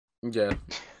Yeah.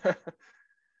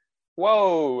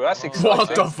 Whoa, that's Whoa. exciting.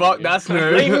 What the fuck? That's new.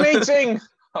 Leave meeting!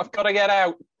 I've got to get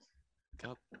out.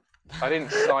 God. I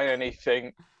didn't sign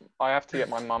anything. I have to get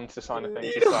my mum to sign a thing.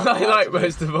 You Just know so what I'm I allowed like to be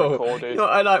most of all? recorded. You know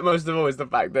what I like most of all is the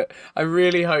fact that I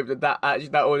really hope that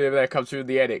audio there comes through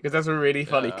the edit, because that's a really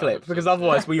funny Yeah, clip. Because 100%.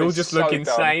 otherwise we all It's just look so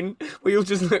insane. We all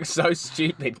just look so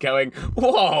stupid going,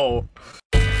 whoa!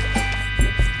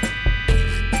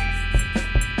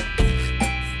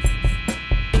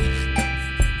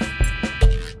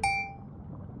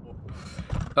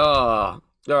 Oh,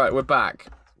 alright, we're back.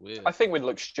 Weird. I think we'd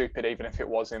look stupid even if it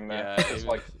was in there. Yeah, It's even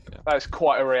like if- yeah. that's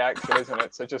quite a reaction, isn't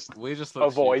it? So just We just look a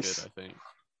voice. stupid,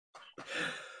 I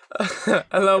think.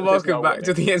 Hello, and There's welcome no back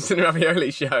to winning. the Instant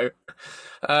Ravioli Show.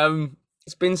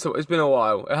 It's been a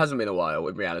while. It hasn't been a while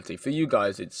in reality. For you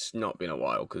guys, it's not been a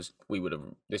while because we would have.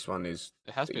 This one is.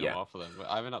 It has been Yeah. a while for them, but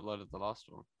I haven't uploaded the last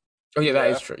one. Oh yeah, that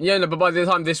Yeah. is true. Yeah, no, but by the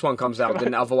time this one comes out,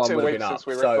 then the other one 2 would have been weeks up. since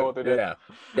we So recorded it.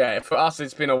 yeah. For us,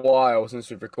 it's been a while since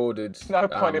we've recorded. no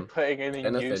point in um, putting any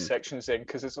anything. news sections in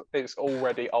because it's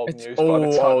already old It's news by all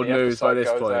the time old the news by episode this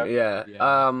goes point. out.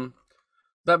 Yeah.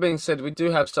 That being said, we do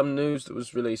have some news that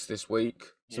was released this week.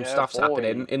 Some Yeah, stuff's boy.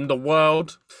 happening in the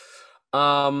world.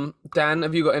 Dan,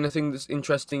 have you got anything that's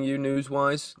interesting you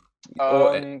news-wise?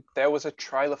 There was a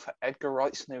trailer for Edgar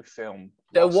Wright's new film.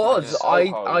 There last night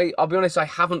in was. Soho. I'll be honest, I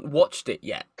haven't watched it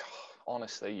yet.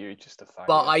 Honestly, you just a failure.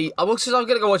 But I was gonna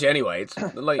go watch it anyway. It's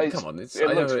like, come on, It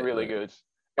I know looks really good.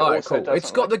 It Alright, also cool.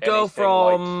 It's doesn't got the look girl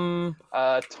anything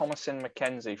like, from. Thomasin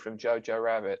McKenzie from Jojo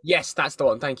Rabbit, Yes, that's the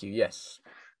one. Thank you. Yes.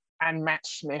 and Matt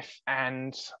Smith,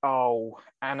 and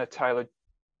Anna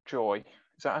Taylor-Joy.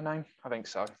 Is that her name? I think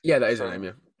so. Yeah, that is her From,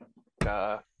 name. Yeah.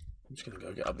 Uh, I'm just gonna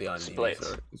go get up the IMDb Split.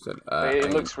 for it. So, it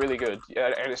looks really good.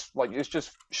 Yeah, and it's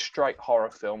just straight horror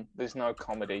film. There's no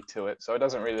comedy to it, so it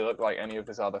doesn't really look like any of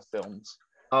his other films.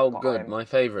 Oh, but good. I'm My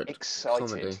favorite. Excited.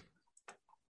 comedy.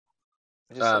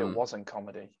 I just said Um, it wasn't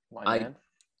comedy, my I- man.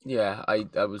 Yeah, I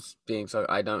was being so.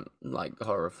 I don't like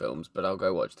horror films, but I'll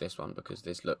go watch this one because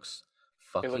this looks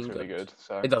fucking It looks really good.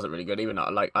 So It doesn't really good, even though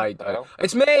like What the hell?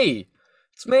 it's me.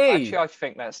 It's me. actually, I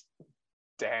think that's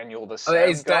Daniel the Oh,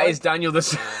 sound that guy. is Daniel the.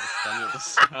 Daniel the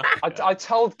Sound Guy. I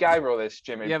told Gabriel this,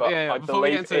 Jimmy, Yeah, but yeah. I Before we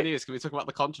get believe into the it news, can we talk about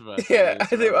the controversy? Yeah, I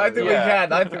think we Yeah.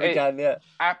 can. I think we It- can. Yeah.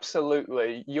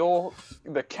 absolutely.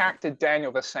 The character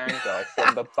Daniel the sound guy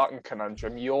from the Button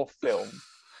Conundrum, your film,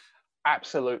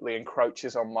 absolutely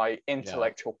encroaches on my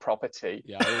intellectual property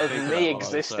Yeah, I didn't of think me about what I was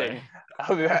existing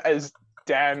saying. as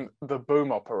Dan the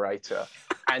boom operator,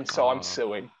 and so I'm Oh.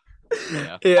 suing.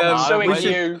 Yeah. Yeah, I'm I suing don't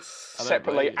blame you I don't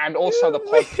separately blame you. and also the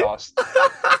podcast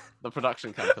The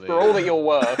production company. for all that you're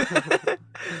worth.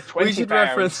 We should £20.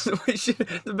 reference. We should.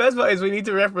 The best part is we need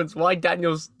to reference why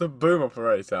Daniel's the boom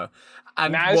operator,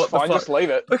 and Nah, it's what fine. the Just fuck. leave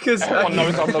it. Because Everyone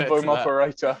knows I'm the It's boom that.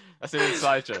 operator. That's an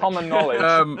inside joke. Common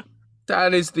knowledge,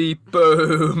 Dan is the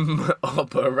boom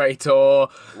operator,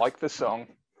 like the song.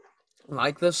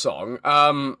 like the song.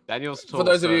 Daniel's For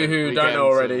those of you who don't know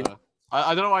already.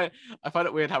 I don't know why I find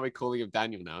it weird how we're calling him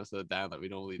Daniel now instead of Dan like we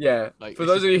normally do. Yeah. Like, For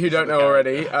it's those of you who just don't the know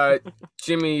already, character.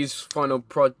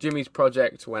 Jimmy's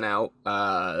project went out.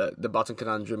 The Button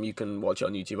Conundrum. You can watch it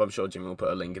on YouTube. I'm sure Jimmy will put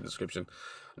a link in the description.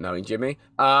 Knowing Jimmy.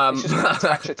 It's just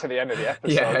attach it to the end of the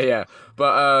episode. yeah.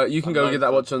 But you can I'm go known get that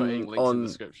for watch putting links in the on.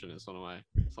 description. It's one of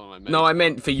my main No, I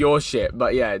meant for your shit,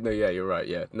 but yeah, no, yeah, you're right.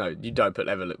 Yeah, no, you don't put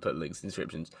links in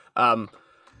descriptions.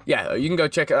 Yeah, you can go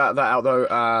check that out though.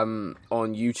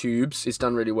 On YouTube's, it's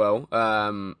done really well.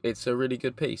 It's a really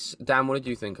good piece. Dan, what did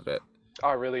you think of it?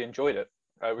 I really enjoyed it.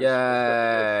 It was really good.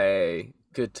 Yay!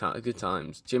 Good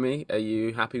times. Jimmy, are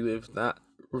you happy with that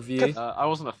review? I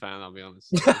wasn't a fan, I'll be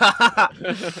honest.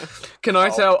 Can I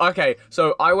Oh. tell? Okay,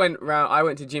 so I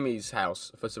went to Jimmy's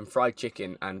house for some fried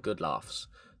chicken and good laughs.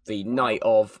 The night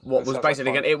of what That was sounds like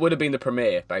basically fun. it would have been the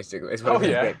premiere, basically. It's what it Oh, would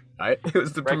have yeah. been, right? It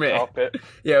was the Red premiere. carpet.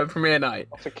 Yeah, premiere night.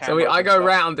 Lots of So cameras I and go stuff.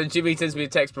 round and Jimmy sends me a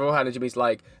text beforehand, and Jimmy's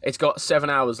like, "It's got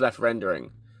 7 hours left rendering.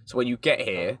 So when you get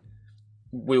here,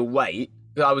 we'll wait."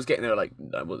 But I was getting there like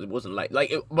no, it wasn't late.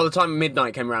 Like by the time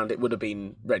midnight came around, it would have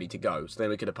been ready to go. So then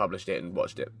we could have published it and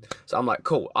watched it. So I'm like,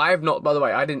 cool. I have not. By the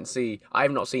way, I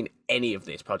have not seen any of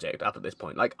this project up at this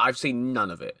point. Like I've seen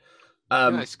none of it.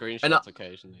 Like screenshots and,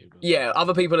 occasionally. But... Yeah,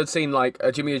 other people had seen like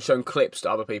Jimmy had shown clips to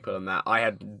other people and that. I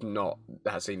had not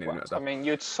seen any of Well, that I stuff. mean,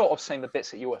 you'd sort of seen the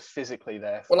bits that you were physically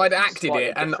there for. Well, I'd from a acted slightly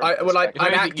it, and different I'd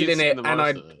perspective. acted in it, and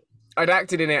I'd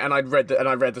acted in it, and I'd read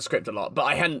the script a lot, but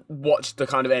I hadn't watched the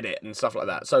kind of edit and stuff like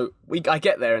that. So I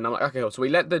get there, and I'm like, okay, cool. So we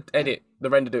let the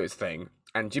render do its thing,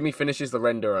 and Jimmy finishes the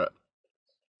render at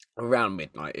around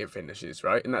midnight. It finishes,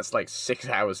 right, and that's like 6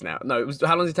 hours now. No, it was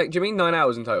how long did it take, Jimmy? 9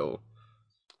 hours in total.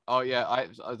 Oh yeah, I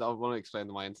want to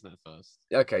explain my internet first.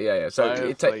 Okay, yeah. So I have,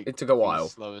 it like, took a the while.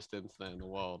 slowest internet in the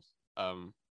world.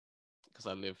 Because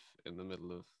I live in the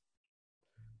middle of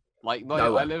I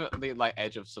Nowhere. live at the like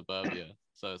edge of suburbia,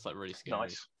 so it's like really scary.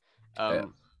 Nice.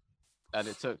 And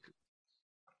it took,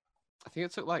 I think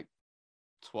it took like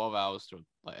 12 hours to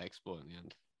like export in the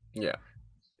end. Yeah.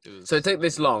 So it took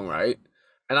this long, right?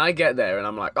 And I get there and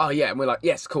I'm like, oh yeah, and we're like,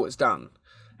 yes, cool, it's done.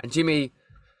 And Jimmy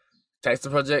takes the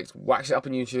project, whacks it up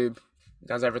on YouTube,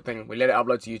 does everything. We let it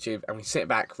upload to YouTube, and we sit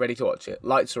back ready to watch it.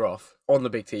 Lights are off on the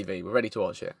big TV. We're ready to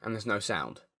watch it, and there's no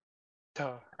sound.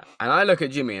 And I look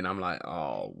at Jimmy and I'm like,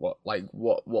 oh,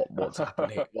 what's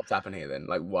happened here? What's happened here then?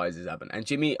 Like, why is this happening? And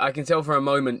Jimmy, I can tell for a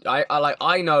moment,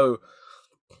 I know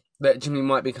that Jimmy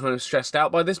might be kind of stressed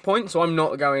out by this point, so I'm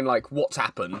not going like, what's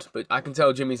happened? But I can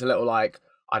tell Jimmy's a little like,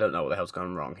 I don't know what the hell's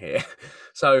going wrong here.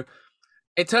 So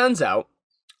it turns out,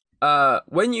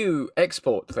 when you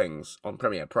export things on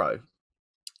Premiere Pro,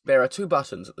 there are two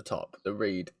buttons at the top that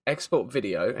read export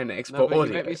video and export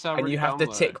audio, and you have to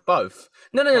tick both.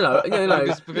 No. No,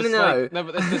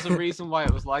 but there's a reason why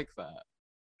it was like that.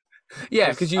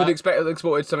 Yeah, because you would expect it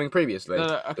exported something previously.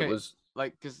 No, okay. Was...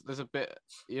 Like, because there's a bit,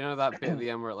 that bit at the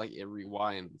end where it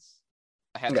rewinds.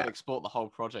 I had to export the whole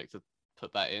project to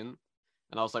put that in,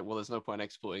 and I was like, well, there's no point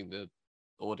exporting the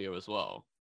audio as well.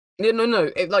 Yeah, no.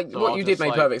 So what you did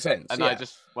made perfect sense. And I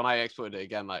just, when I exported it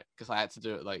again, like, because I had to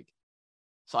do it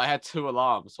so I had two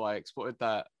alarms, so I exported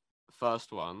that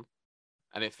first one,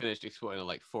 and it finished exporting at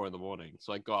like 4 a.m.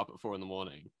 So I got up at 4 a.m,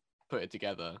 put it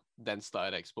together, then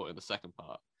started exporting the second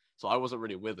part. So I wasn't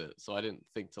really with it, so I didn't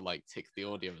think to like tick the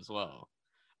audio as well.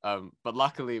 But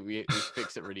luckily we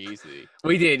fixed it really easily.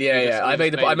 We did, yeah. I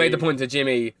made the point to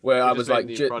Jimmy where I was like,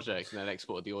 project and then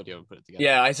exported the audio and put it together.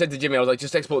 Yeah, I said to Jimmy, I was like,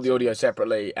 just export the audio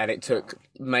separately, and it took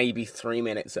maybe 3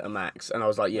 minutes at a max. And I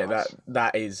was like, yeah, nice.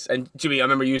 that is. And Jimmy, I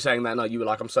remember you saying that night, you were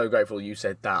like, I'm so grateful you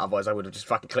said that. Otherwise, I would have just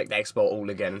fucking clicked export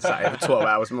all again and sat here for 12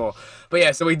 hours more. But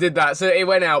yeah, so we did that. So it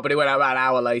went out, but it went out about an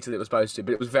hour later than it was supposed to.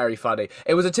 But it was very funny.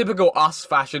 It was a typical us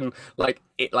fashion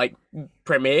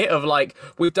premiere of like,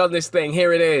 we've done this thing,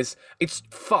 here it is. It's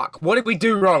fuck. What did we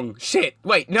do wrong? Shit.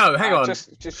 Wait, no, hang on.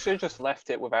 Should just left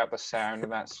it without the sound,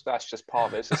 and that's just part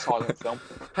of it. It's a silent film.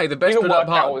 Hey, the best part.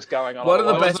 What was going on. One of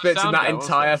the best bits in that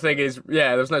entire thing is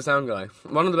there was no sound guy.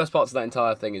 One of the best parts of that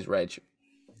entire thing is Reg,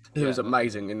 who was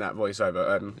amazing in that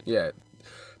voiceover.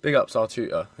 Big ups our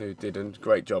tutor who did a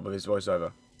great job of his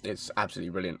voiceover. It's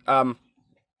absolutely brilliant. But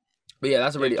yeah,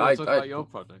 that's a really. I talk about your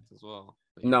project as well.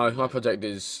 No, my project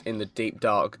is in the deep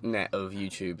dark net of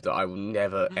YouTube that I will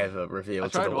never ever reveal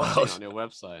to the world. I tried watching it on your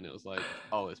website and it was like,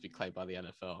 oh, it's been claimed by the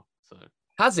NFL. So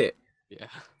has it? Yeah.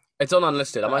 It's on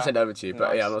unlisted. I might send it over to you, but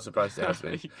nice. yeah, I'm not surprised it has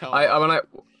been.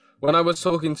 When I was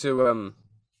talking to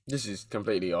this is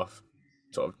completely off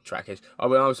sort of trackish.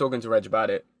 When I was talking to Reg about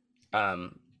it,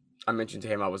 I mentioned to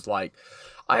him, I was like,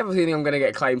 I have a feeling I'm going to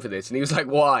get claimed for this. And he was like,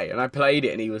 why? And I played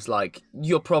it and he was like,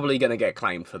 you're probably going to get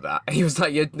claimed for that. And he was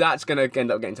like, yeah, that's going to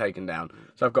end up getting taken down.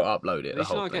 So I've got to upload it. At least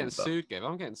you're not getting sued, Gabe.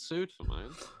 I'm getting sued for mine.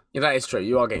 Yeah, that is true.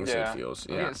 You are getting sued for yours.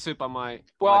 I'm getting sued by my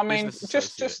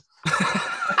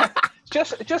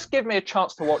just give me a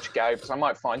chance to watch Gabe, because I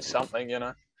might find something,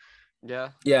 Yeah.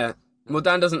 Yeah. Well,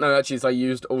 Dan doesn't know actually.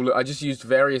 I just used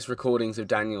various recordings of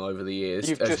Daniel over the years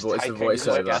You've as just taken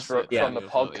voiceover from the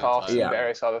podcast and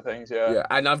various other things. Yeah,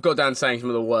 and I've got Dan saying some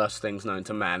of the worst things known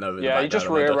to man over the background. Yeah, you're just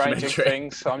rearranging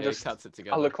things. So I'm cuts it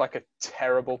together. I look like a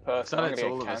terrible person. I'm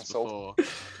going to get cancelled.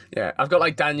 Yeah, I've got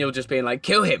like Daniel just being like,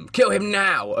 kill him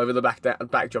now, over the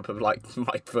backdrop of like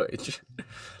mic footage.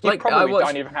 You probably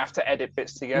don't even have to edit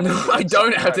bits together. No, I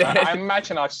don't have to edit. I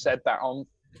imagine I've said that on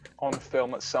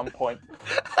film at some point.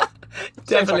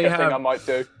 Definitely Seems like a thing I might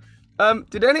do.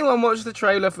 Did anyone watch the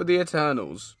trailer for The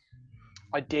Eternals?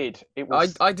 I did. It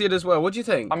was. I did as well. What do you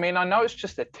think? I mean, I know it's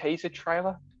just a teaser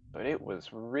trailer, but it was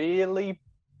really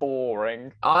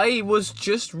boring. I was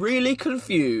just really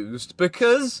confused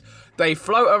because they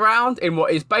float around in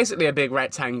what is basically a big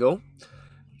rectangle,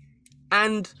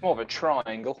 and it's more of a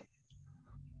triangle.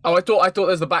 Oh, I thought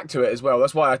there's the back to it as well.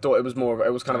 That's why I thought it was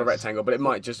kind of a rectangle, but it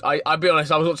might just. I'll be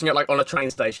honest. I was watching it like on a train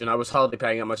station. I was hardly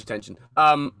paying that much attention.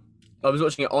 I was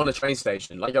watching it on a train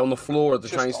station, like on the floor of the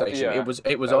train station. Yeah. It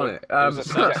was on it. It was a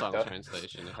Samsung train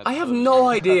station. I have no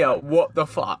idea what the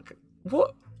fuck.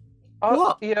 What?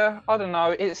 What? Yeah, I don't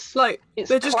know. It's like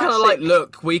they're just kind of like,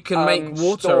 look, we can make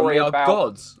water and we are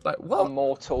gods. Like what?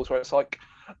 Immortals, where it's like,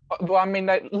 well, I mean,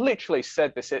 they literally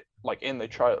said this in the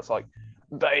trailer. It's like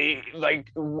they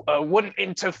wouldn't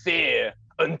interfere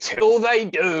until they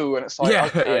do, and it's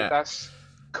like, that's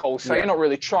Cool. So Yeah. you're not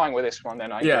really trying with this one,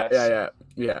 then, I guess.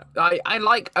 Yeah. I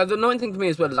like the annoying thing for me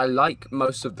as well is I like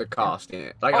most of the cast in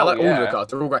it. Like I Oh, like all of the yeah. cast.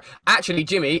 They're all great. Actually,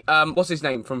 Jimmy, what's his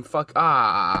name from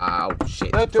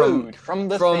shit. The dude from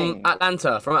The Thing.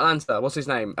 Atlanta. What's his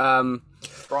name?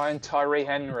 Brian Tyree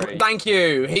Henry. Thank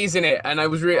you. He's in it, and I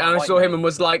was and I saw him and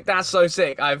was like, "That's so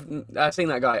sick." I've seen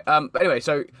that guy. But anyway,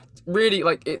 so really,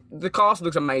 like, the cast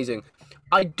looks amazing.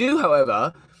 I do,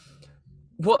 however,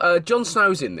 Jon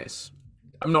Snow's in this.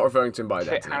 I'm not referring to him by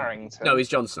Kit that. Harrington. No, he's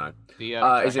Jon Snow. The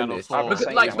Is in this. I haven't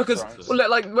seen Because Game of well,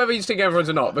 like whether you think everyone's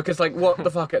or not, because like what the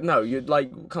fuck? No, you'd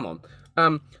like come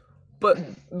on. But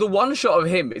the one shot of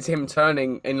him is him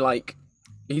turning in like.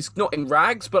 He's not in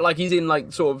rags, but like he's in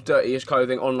like sort of dirtyish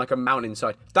clothing on like a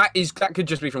mountainside. That could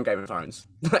just be from Game of Thrones.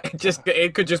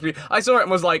 It could just be. I saw it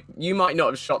and was like, you might not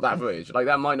have shot that footage. Like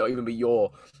that might not even be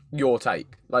your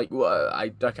take. Like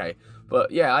okay,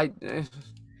 but yeah, I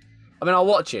mean, I'll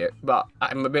watch it, but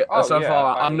I'm a bit Oh, so yeah,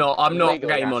 far. I'm not legally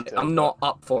game on have it. to, I'm not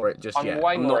up for it just I'm yet.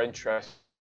 way I'm more not- interested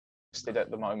at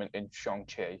the moment in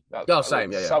Shang-Chi.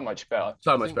 Same, yeah. So much better.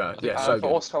 So much better. Yeah, so but good.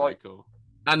 also like cool.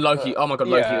 And Loki. Oh my god,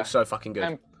 Loki yeah. looks so fucking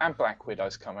good. and Black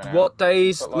Widow's coming out. What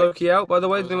day's but, like, Loki out, by the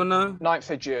way? Does anyone know?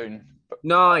 9th of June. But,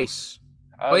 Nice.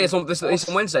 Oh yeah, it's on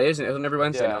also- Wednesday, isn't it? It's on every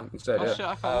Wednesday Yeah. now instead. Oh Yeah. shit,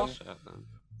 I can't watch it then.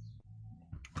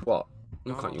 What?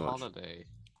 I'm What can't you on watch? holiday.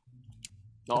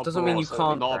 Not doesn't mean you so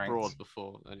can't- Not pranked. abroad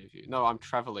before any of you. No, I'm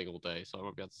traveling all day, so I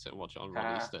won't be able to sit and watch it on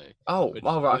release day. Oh, Which,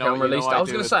 oh right, okay, you I'm know released. what I was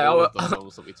do gonna with say, all I of the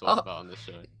films that we talk about on this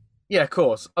show. yeah, of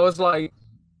course. I was like,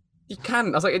 you can.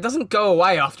 I was like, it doesn't go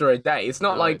away after a day. It's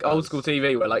not No, like it old does. school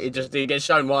TV where like it gets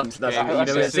shown once. That's Yeah, it. You that's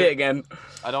never it. see it again.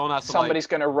 I don't have to Somebody's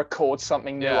going to record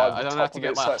something new Yeah, over I the don't top have to of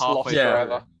get it, like so it's lost halfway Yeah.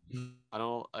 forever.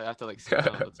 I have to like sit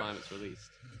down at the time it's released.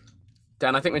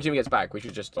 Dan, I think when Jimmy gets back, we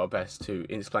should just do our best to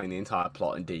explain the entire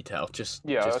plot in detail, just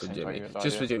Yeah, that for seems Jimmy, like a good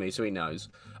just for idea. Jimmy, so he knows.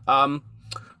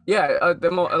 The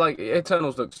more like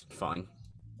Eternals looks fine.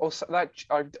 Also,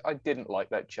 I didn't like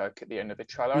that joke at the end of the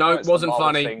trailer. I No, know it it's the wasn't Marvel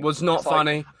funny. thing. Was not It's like,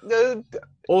 funny. Jimmy,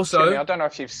 Also, I don't know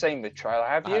if you've seen the trailer,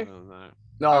 have I you? don't know.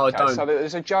 no, Okay, don't. so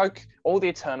there's a joke. All the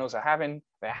Eternals are having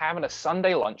a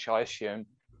Sunday lunch, I assume.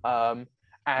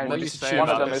 And What you this- say one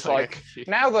of about them this, is I like, get confused.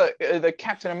 now that the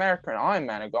Captain America and Iron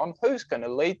Man are gone, who's going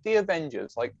to lead the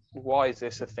Avengers? Like, why is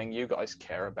this a thing you guys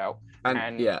care about?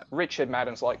 And yeah, Richard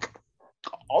Madden's like,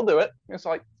 I'll do it. It's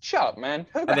like, shut up, man.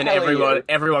 Who the and then hell are you?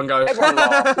 everyone goes. Everyone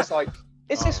laughs. It's like,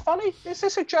 is this funny? Is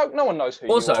this a joke? No one knows who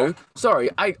you Also, are. sorry,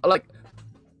 I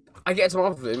get to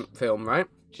Marvel film, right?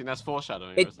 Do you think that's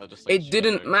foreshadowing? It- or is that just, like, It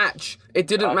didn't shadowing? match. It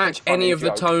didn't I match think funny any of the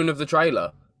joke. tone of the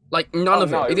trailer. Like none Oh,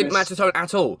 of no, it. It it didn't was match the tone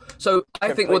at all. So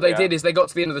I think what they completely did is they got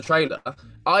to the end of the trailer.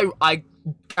 I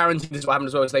guarantee this is what happened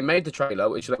as well. Is they made the trailer,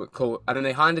 which they were cool, and then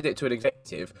they handed it to an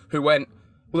executive who went,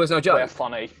 "Well, there's no joke." We're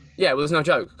funny. Yeah, well, there's no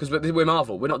joke because we're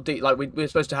Marvel. We're not deep. Like we're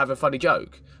supposed to have a funny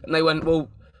joke, and they went, "Well,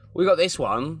 we got this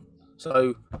one,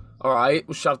 so all right,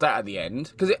 we'll shove that at the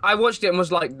end." Because I watched it and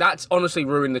was like, "That's honestly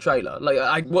ruined the trailer." Like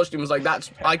I watched it and was like,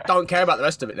 "That's I don't care about the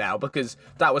rest of it now because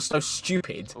that was so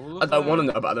stupid. All I of don't their- want to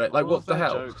know about it. Like all what of the their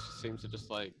hell?" Jokes seem to just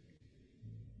like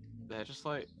they're just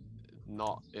like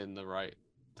not in the right.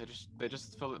 They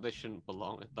just feel that they shouldn't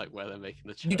belong like where they're making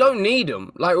the joke. You don't need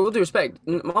them. Like, with all due respect,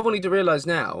 Marvel need to realise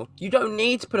now, you don't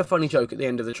need to put a funny joke at the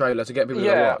end of the trailer to get people to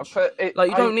Yeah, watch. but Like,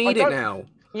 you don't need it now.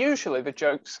 Usually the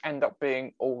jokes end up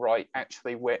being all right,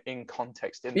 actually, we're in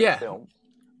context in the Yeah. film.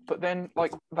 But then,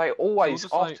 like, they always,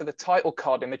 just after the title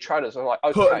card in the trailers, are like,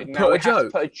 Put- okay, put now a we have joke.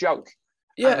 to put a joke.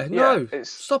 Yeah, And, no,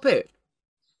 it's stop it.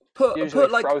 Put usually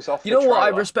like, throws off you the know what I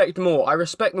trailer. respect more? I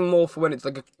respect them more for when it's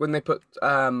like when they put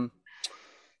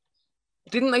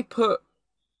didn't they put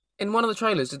in one of the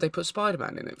trailers? Did they put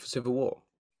Spider-Man in it for Civil War?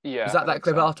 Yeah. Is that I think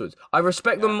clip so. afterwards? I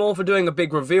respect them Yeah. more for doing a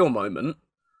big reveal moment,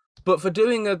 but for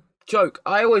doing a joke,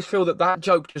 I always feel that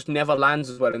joke just never lands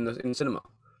as well in cinema.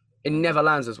 It never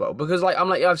lands as well because I'm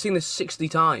like, I've seen this 60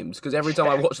 times because every time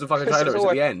I watch the fucking trailer, it's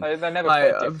at the end. They never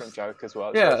Like, put a different joke as well.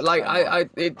 It's Yeah, always the like same one.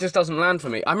 it just doesn't land for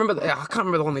me. I remember, I can't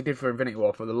remember the one they did for Infinity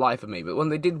War for the life of me, but when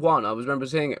they did one, I was remember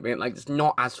seeing it being like it's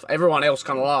not as everyone else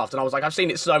kind of laughed, and I was like, I've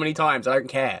seen it so many times, I don't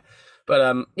care.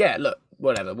 But yeah, look,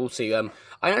 whatever, we'll see. I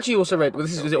actually also read. Well,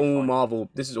 this is all Marvel.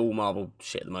 This is all Marvel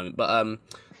shit at the moment. But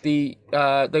they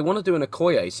want to do an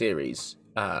Okoye series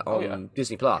on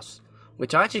Disney Plus,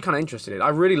 which I'm actually kind of interested in. I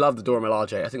really love the Dora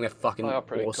Milaje. I think they're fucking They are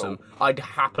pretty awesome. cool. I'd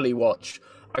happily watch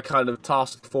a kind of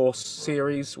Task Force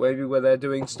series, maybe where they're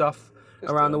doing stuff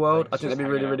Just around the doing world. things, I think just that'd be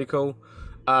really, hanging really cool.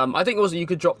 I think also you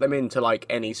could drop them into like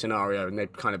any scenario, and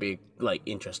they'd kind of be like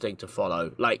interesting to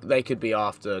follow. Like they could be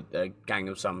after a gang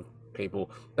of some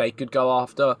people. They could go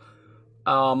after.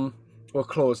 Well,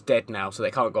 Claw's dead now, so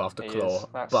they can't go after He Claw. is.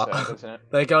 That's but sad, isn't it?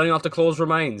 they're going after Claw's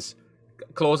remains.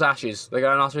 Claw's ashes. They're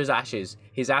going after his ashes.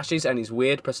 His ashes and his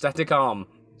weird prosthetic arm.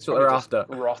 That's what they're Just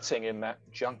after. rotting in that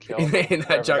junkyard. In that wherever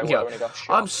they were junkyard. when he got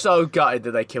shot. I'm so gutted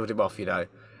that they killed him off, you know.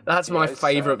 That's my it's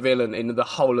favourite sad. villain in the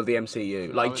whole of the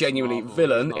MCU. Like, it's genuinely, Marvel,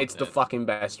 villain, he's not it's the dead. fucking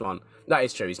best one. That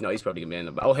is true, he's not. He's probably going to be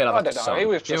in the... Oh, he'll have I a don't know. son. He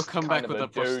was He'll just come kind back of with a a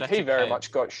dude. He prosthetic very head.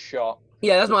 much got shot.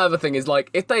 Yeah, that's my other thing, is like,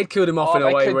 if they killed him off in a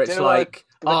they way could where it's do like...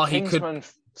 the he could... Kingsman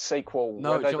sequel.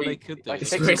 No, where what they could do. Like,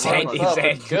 His fix his him head- up his with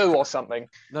head. goo or something.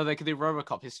 No, they could do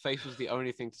RoboCop. His face was the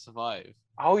only thing to survive,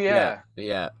 Oh yeah.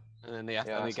 Yeah. and then they have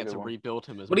Yeah, to, that's a get good to one. rebuild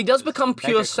him as. Well, he much does as become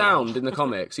pure Mega sound Claw. in the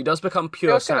comics. He does become I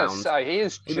pure was gonna sound. say he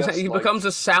is just He like, becomes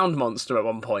a sound monster at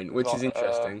one point, which is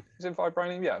interesting. Is it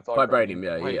vibranium? Yeah, Vibranium,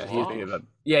 yeah, Wait, yeah. what?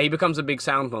 He becomes a big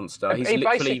sound monster. He's He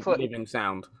literally basically- living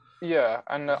sound. Yeah,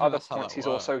 and at think other that's how points that he's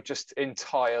also works. just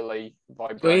entirely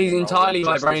vibranium. Well, he's rather entirely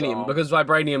than just his vibranium arm. because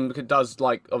vibranium does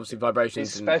like obviously He's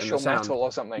vibrations and special the sound. metal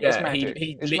or something. It's Yeah, magic.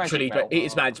 he It's literally magic metal.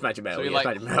 it's magic metal. So he Yeah, like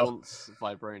magic metal. haunts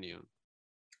vibranium.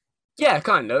 Yeah,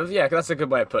 kind of. Yeah, that's a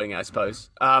good way of putting it, I suppose.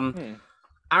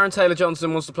 Aaron Taylor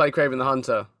Johnson wants to play Kraven the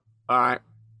Hunter. All right.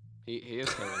 He is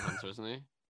Kraven Hunter, isn't he?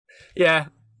 Yeah.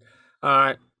 All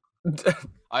right.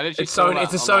 I literally It's saw Sony.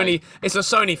 that It's a on, Sony. like, It's a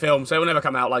Sony film, so it will never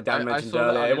come out like Dan I mentioned saw that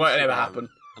earlier. on It won't ever Instagram, happen.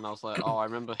 And I was like, oh, I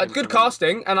remember. A him good coming-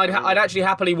 casting, and I'd remember- actually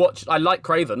happily watch. I like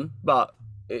Kraven, but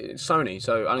it's Sony,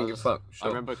 so I don't give a fuck. I Sure.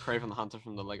 remember Kraven the Hunter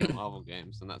from the Lego Marvel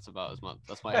games, and that's about as much.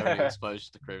 That's my only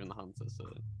exposure to Kraven the Hunter. So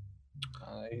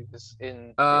He was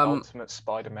in the Um, Ultimate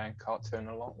Spider-Man cartoon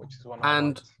a lot, which is one.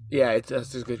 And I liked. yeah, it's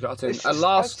a good cartoon. It's And just-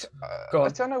 last, go I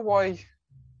on. don't know why.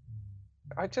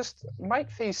 I just make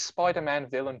these Spider-Man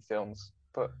villain films,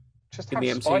 but just In have the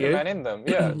MCU? Spider-Man in them.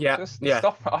 Yeah, Yeah, Just yeah.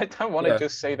 stop. I don't want to Yeah.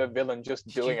 just see the villain just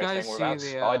Did you doing a guys thing see without the,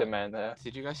 Spider-Man there.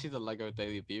 did you guys see the Lego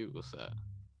Daily Bugle set?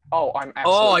 Oh, I'm absolutely.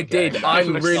 Oh, I getting did. that. I It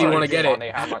looks really so wanna get it. funny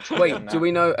how much is Wait, in do that.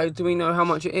 we know? Do we know how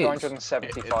much it is?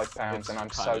 £275, It's and I'm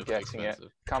kind so of getting it.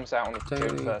 expensive. Comes out on the Totally.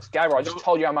 21st. Gabriel, I just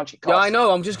told you how much it costs. Yeah, I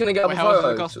know. I'm just gonna get Wait, the how much does it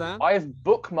photos. cost, Dan? I have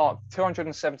bookmarked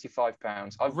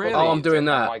 £275. I've Really? Oh, I'm bookmarked doing it.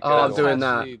 that. my Oh, I'm God. doing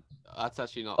that. That's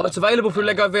actually not. Oh, it's available through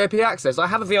Lego VIP Access. I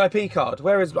have a VIP card.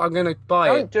 Where is? I'm gonna buy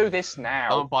Don't it. do this now,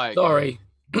 Don't buy it. Sorry.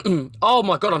 Oh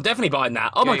my god, I'm definitely buying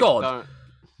that. Oh my Gabe, god. don't.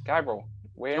 Gabriel.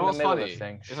 We're You know in what's the middle funny? of the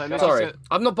thing. Is I Shut literally up. Sorry, said-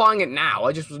 I'm not buying it now.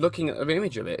 I just was looking at an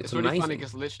image of it. It's It's really amazing. funny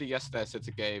because literally yesterday I said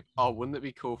to Gabe, "Oh, wouldn't it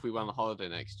be cool if we went on holiday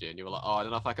next year?" And you were like, "Oh, I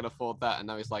don't know if I can afford that." And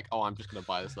now he's like, "Oh, I'm just gonna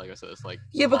buy this Lego set." It's like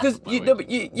Yeah, half because of my you, no,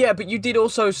 wages. but you did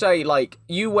also say like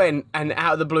you went and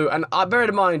out of the blue, and I bear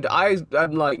in mind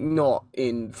I'm like not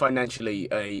in financially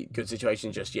a good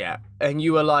situation just yet, and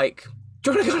you were like,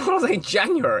 "Do you want to go on holiday in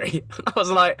January?" And I was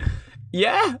like,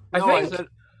 "Yeah, I No, think."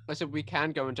 I said we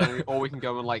can go in January, or we can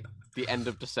go in like the end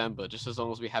of December, just as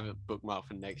long as we have it bookmarked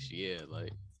for next year.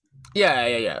 Like,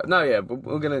 Yeah. No, yeah, but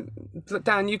we're gonna.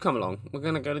 Dan, you come along. We're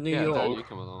gonna go to New yeah, York. Dan, you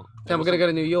come along. Dan, we're gonna go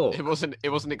to New York. It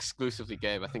wasn't exclusively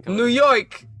Gabe. I think. New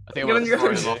York. I think I You're was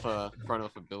gonna throwing him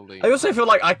off a building. I also feel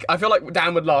like I feel like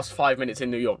Dan would last 5 minutes in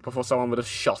New York before someone would have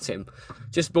shot him.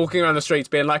 Just walking around the streets,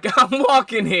 being like, "I'm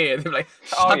walking here." They'd be like,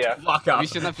 "Shut Oh, yeah. the fuck up." Have you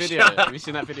seen that video? Shut up. Have you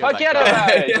seen that video? I of get that it.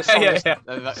 guy? Hey, just someone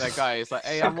just- That guy is like,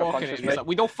 "Hey, I'm Sucker walking." punches He's me. like,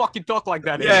 "We don't fucking talk like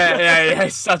that." Yeah.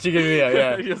 It's such a good video.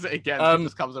 Yeah. He does it again. Um, He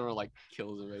just comes over and like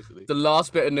kills him basically. The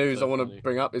last bit of news So I want funny. to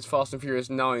bring up is Fast and Furious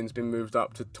 9's been moved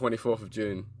up to 24th of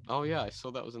June. Oh yeah, I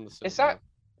saw that was in the. Is cinema. that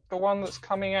the one that's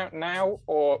coming out now,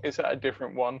 or is that a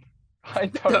different one? I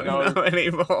don't know.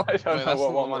 anymore. I don't Wait, know that's what not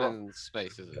the one. one was. in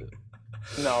space, is it?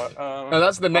 No. No,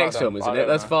 that's the next I film, don't- isn't I it? don't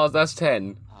That's know. Fast. That's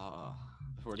 10.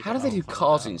 I've already How got do they that do one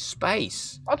cars planned in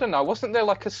space? I don't know. Wasn't there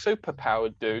like a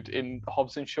superpowered dude in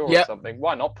Hobbs and Shaw Yep. or something?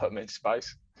 Why not put him in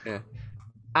space?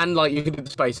 And like you could do the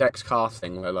SpaceX car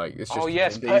thing where like it's just Oh, a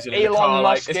yes, Vin put Diesel in the Elon car,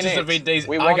 like, Musk it's in just a it. Vin Diesel.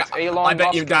 We I want got- Elon I bet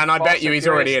Musk you, in Dan. I bet Fast you and he's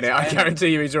already in it. Furious I 10. guarantee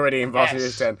you he's already in Fast and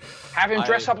Yes. Furious 10. Have him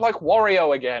dress up like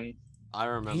Wario again. I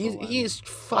remember. He when is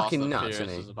Fast fucking and nuts, Furious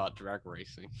isn't was he? about drag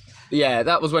racing. Yeah,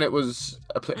 that was when it was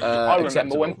I remember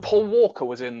acceptable. when Paul Walker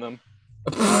was in them.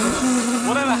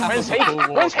 Whatever happened When's to he, Paul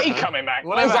Walker? when's he coming back?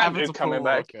 Whatever When's that happened to dude Paul coming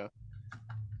back? Walker?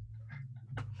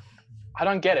 I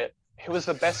don't get it. He was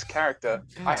the best character.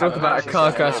 I Talk haven't about a actually car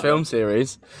seen crash it. film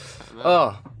series. Man,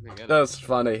 Oh, I get it. that's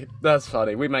funny. That's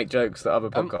funny. We make jokes that other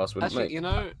podcasts wouldn't Actually,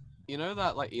 make. you know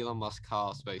that like Elon Musk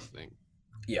car space thing.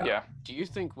 Yeah. Do you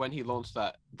think when he launched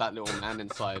that little man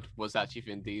inside was actually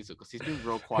Vin Diesel? Because he's been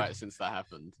real quiet since that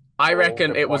happened. I Oh,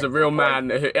 reckon good it was a point, real good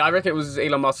man. I reckon it was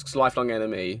Elon Musk's lifelong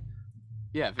enemy,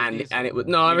 Yeah, Vin and Diesel. it was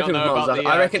no. I You reckon it don't know was about Mark the,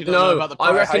 Zuckerberg. I you reckon don't know no. about the I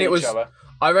price. reckon Hate it was. each other.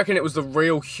 I reckon it was the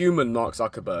real human Mark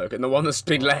Zuckerberg, and the one that's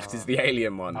been left is the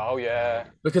alien one. Oh yeah.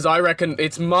 Because I reckon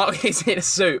it's Mark. He's in a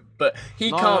suit, but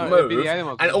he No, can't no, it'd be move, the alien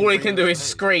one, 'cause and he all he can can bring do him is to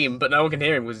space. scream, but no one can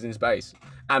hear him because he's in space.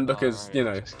 and because right. you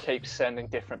know, Just keep sending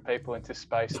different people into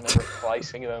space and then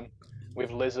replacing them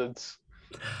with lizards.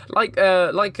 like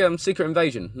Secret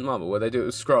Invasion Marvel, where they do it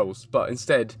with scrolls, but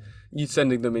instead you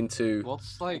sending them into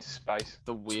What's like Into space.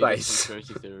 the weirdest Space.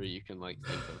 conspiracy theory you can like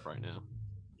think of right now?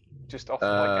 Just off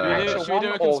like an Should we do- actual should we do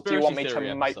one, a or do you want me conspiracy to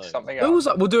theory make episode? something Who up? was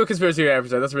that? We'll do a conspiracy theory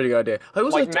episode. That's a really good idea. I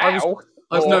also, Like I was, now?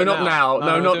 no, Or- not now. No, No,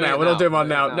 we're not doing now. it We're not now. doing one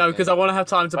We're doing now. it No, now, because Gabe. I want to have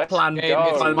time to Let's plan. Gabe, go.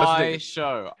 it's plan my the-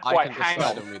 show. I Wait, can hang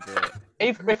decide on. when we do it.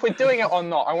 If we're doing it or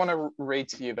not, I want to read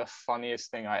to you the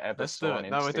funniest thing I ever Let's saw do on it.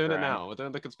 Instagram. No, we're doing it now. We're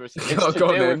doing the conspiracy It's theory. Oh, to go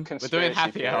on do then. with We're doing conspiracy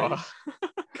happy hour.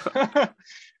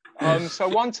 theories. So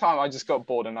one time I just got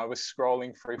bored and I was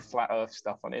scrolling through flat Earth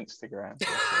stuff on Instagram,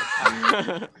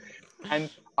 and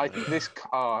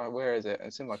where is it?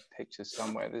 It's in my pictures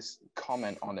somewhere. This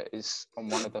comment on it is on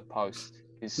one of the posts.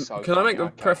 Is so. Can I funny. make a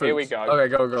Okay, preference? Here we go. Okay,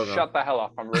 go. Shut the hell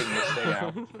up! I'm reading this thing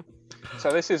out.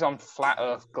 So this is on Flat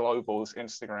Earth Global's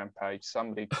Instagram page.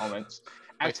 Somebody comments.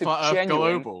 Like Flat Earth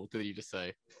Global, did you just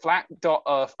say?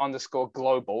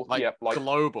 Flat.earth_global. Like, Yep, like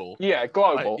global. yeah,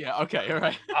 global. Right, yeah, okay,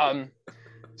 alright.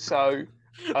 So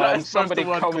That's somebody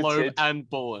both the word globe commented. and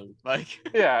ballen. Like,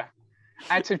 Yeah.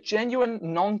 Out of genuine,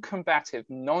 non-combative,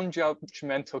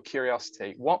 non-judgmental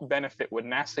curiosity, what benefit would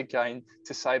NASA gain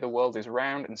to say the world is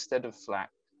round instead of flat?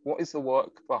 What is the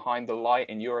work behind the lie,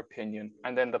 in your opinion?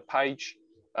 And then the page,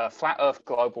 Flat Earth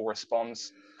Global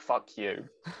responds, "Fuck you."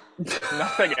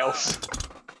 Nothing else.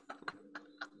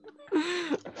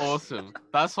 awesome.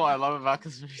 That's what I love about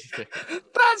conspiracy theory.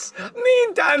 That's me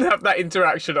and Dan have that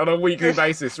interaction on a weekly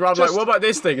basis. Rather like, Just- what about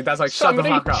this thing? And Dan's like, shut the Somebody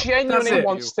fuck up. That's genuinely it.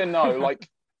 wants to know,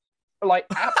 like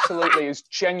absolutely is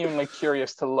genuinely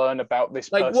curious to learn about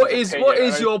this Like, person's what is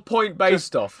opinion. your point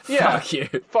based off? yeah. Fuck you.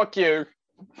 Fuck you.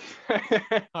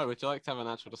 Oh, would you like to have an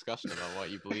actual discussion about what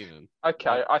you believe in?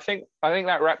 Okay, I think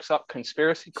that wraps up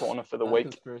Conspiracy Corner for the week.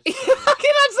 Conspiracy Okay,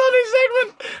 that's our new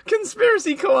segment.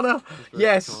 Conspiracy corner.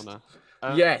 Yes. corner.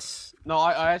 Yes. No,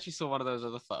 I actually saw one of those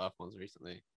other Flat Earth ones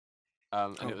recently.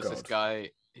 And Oh, it was this God. guy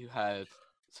who had,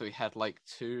 so he had like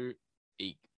two,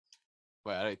 wait,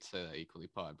 I don't say that equally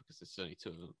parted because there's only two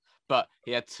of them, but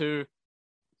he had two,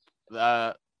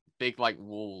 big like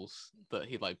walls that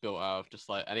he like built out of just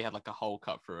like, and he had like a hole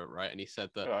cut through it, right? And he said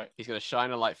that Right. he's gonna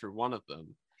shine a light through one of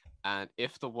them, and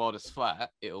if the world is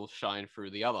flat, it'll shine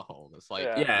through the other hole. That's like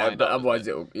Yeah. Yeah, lined but up with otherwise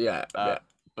it. it'll. Yeah. yeah.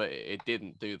 But it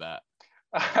didn't do that.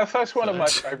 That's one of my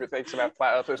So- favorite things about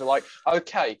Flat Earthers. Are like,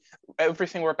 okay,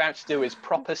 everything we're about to do is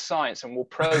proper science, and we'll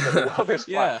prove that the world is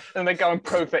Yeah. flat. And they go and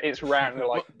prove that it's round. And they're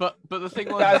like, But the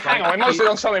thing was, "No, is, hang like, on, we must have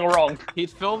done something wrong. he'd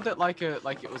filmed it like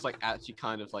it was like actually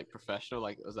kind of like professional,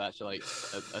 like it was actually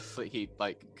like he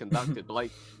like conducted. But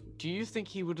like, do you think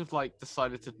he would have like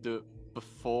decided to do it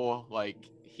before like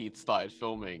he'd started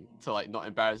filming to like not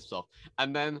embarrass himself,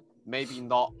 and then maybe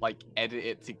not like edit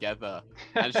it together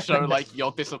and show like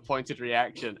your disappointed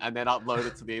reaction and then upload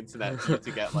it to the internet for you to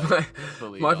get like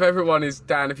fully My up? favorite one is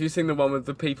Dan. Have you seen the one with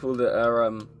the people that are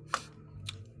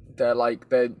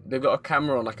they've got a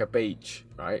camera on like a beach,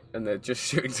 right? And they're just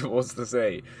shooting towards the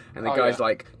sea. And the Oh, guy's yeah.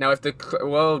 like, now if the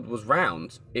world was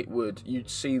round, you'd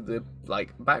see the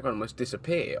like background almost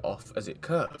disappear off as it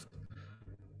curved.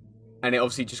 And it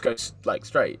obviously just goes like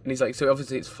straight. And he's like, so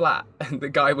obviously it's flat. And the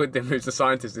guy with him, who's the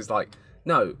scientist, is like,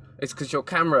 no, it's because your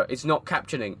camera is not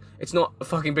capturing. It's not a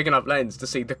fucking big enough lens to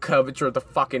see the curvature of the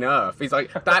fucking Earth. He's like,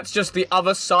 that's just the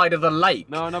other side of the lake.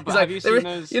 No, He's but like, have you seen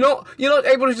those? You're not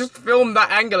able to just film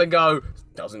that angle and go,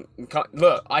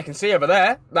 look, I can see over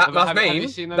there. That No, but must have you mean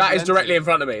seen those that is directly lenses? in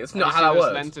front of me. It's Have you not seen how that those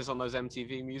works. lenses on those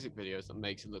MTV music videos that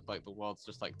makes it look like the world's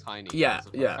just like tiny. Yeah, and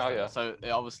stuff yeah. like that. Oh, yeah. So it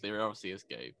obviously is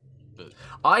gay, but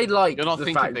I like you're not the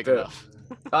thinking fact big that. enough.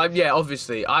 Yeah,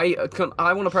 obviously. I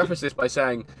want to preface this by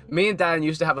saying me and Dan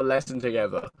used to have a lesson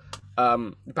together,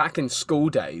 back in school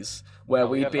days, where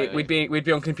Oh, yeah, we'd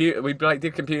be on computer. We'd like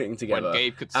did computing together. When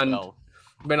Gabe could and- spell.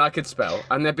 when I could spell,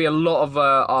 and there'd be a lot of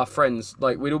our friends,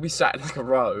 like we'd all be sat in like a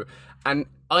row, and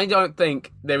I don't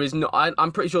think there is no.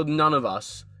 I'm pretty sure none of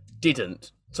us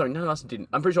didn't. Sorry, none of us didn't.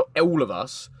 I'm pretty sure all of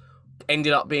us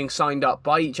ended up being signed up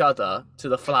by each other to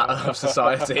the Flat Earth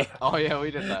Society. Oh yeah,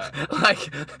 we did that. Like,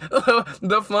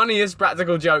 the funniest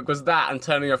practical joke was that and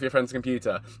turning off your friend's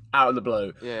computer out of the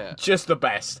blue. Yeah. Just the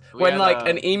best. We When, had, like,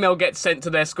 an email gets sent to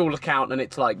their school account and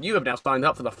it's like, you have now signed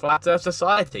up for the Flat Earth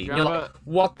Society. Do And you you're like, remember-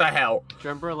 what the hell? Do you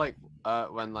remember like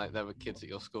when like there were kids at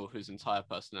your school whose entire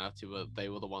personality they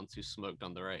were the ones who smoked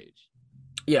underage?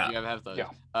 Yeah. Do you ever have those? Yeah.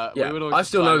 Yeah, We would always I just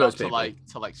still know sign those up people.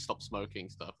 to like stop smoking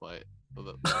stuff like all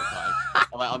the time.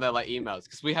 And, like, on their like emails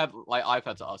because we had like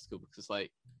iPads at our school because like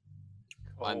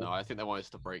I don't know, I think they wanted us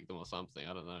to break them or something.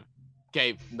 I don't know.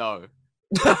 Gabe, no.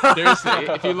 Seriously,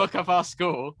 if you look up our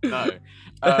school, no.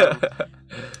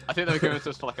 I think they were giving it to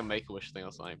us for like a Make-A-Wish thing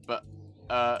or something. But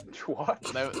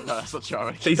What? no, that's not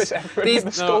true. Is everyone in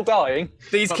the school dying?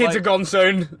 These But, kids like- are gone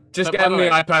soon. Just But get them the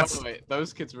by iPads. the way,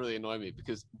 those kids really annoy me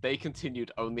because they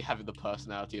continued only having the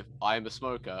personality of I am a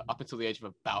smoker up until the age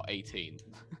of about 18.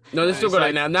 No, they've still got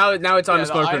it now. Now it's I'm Yeah, a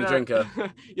smoker I and a know- drinker.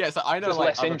 Yeah, so I know Just like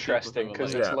less other people interesting who are,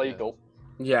 because like- it's Yeah. legal.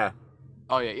 Yeah.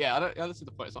 Oh yeah. I don't see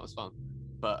the point. It's not as fun.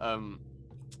 But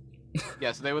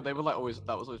yeah. So they were like always.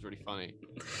 That was always really funny.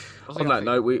 What was I On gonna that say?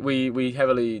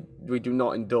 note, we do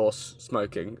not endorse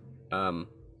smoking. No.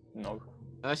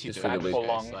 Unless you just do, figured in we'd- which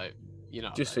Full case, on. like, you know.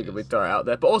 how Just that figured is. we'd throw it out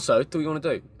there. But also, do what you want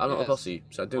to do. I'm not a Yes. bossy,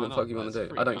 so do Why what the not? fuck you want It's to a do.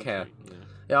 free I don't country, care. yeah.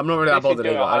 Yeah, I'm not really that If you bothered do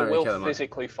it, either. I I don't really will care that much.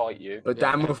 physically fight you. But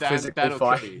Yeah, Dan will and physically Dan will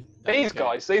fight. kill you. Dan will These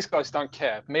kill you. guys don't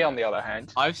care. Me, on the other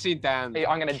hand, I've seen Dan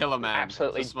I'm gonna kill a man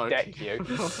absolutely for smoking. deck you.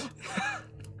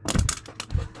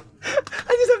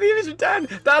 I just have the image of Dan.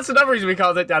 That's another reason we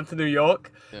can't take Dan to New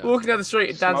York. Yeah. Walking down the street,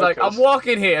 and Dan's like, Smokers. I'm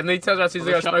walking here, and then he turns around, sees Well,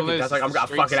 the guy the trouble smoking. is, Dan's like, I'm the gonna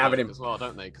street fucking have smoke him. as well,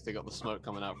 don't they? Because they got the smoke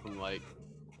coming out from like.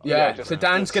 Yeah, just so the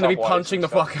Dan's gonna be subways punching the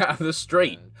and stuff. fuck out of the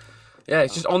street. Yeah,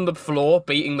 it's just on the floor,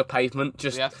 beating the pavement,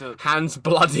 just We have to. hands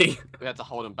bloody. We had to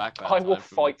hold him back. That I will time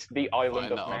from fight the island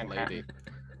fighting of that old Manhattan. lady.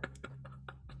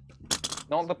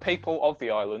 Not the people of the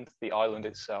island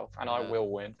itself, and I Yeah. will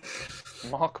win.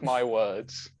 Mark my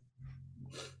words.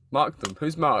 Mark them.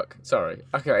 Who's Mark? Sorry.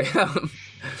 Okay.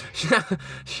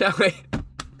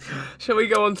 Shall we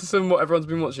go on to some what everyone's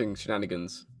been watching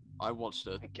shenanigans? I watched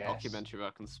a I guess. documentary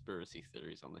about conspiracy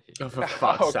theories on the history. Oh, for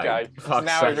fuck's Okay, sake! Fuck's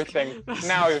now sake.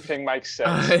 everything makes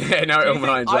sense. Yeah, now it all Do you think-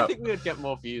 lines I up. think we'd get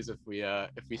more views if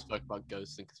we spoke about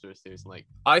ghosts and conspiracy theories. Like,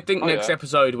 I think Oh, next yeah.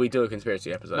 episode we do a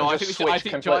conspiracy episode. No, I Just think we should- I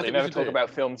switch think- Joe, I completely. think we Never should talk do- about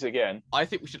films again. I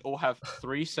think we should all have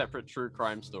 3 separate true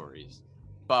crime stories.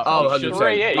 But Oh, we 100%. should-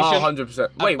 Three each. Oh, should-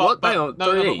 100%. Uh, Wait, but- what? but- Hang on.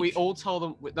 No, three but we each? all tell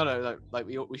them. No. Like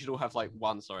we should all have like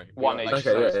one. Sorry, We One all, each. like,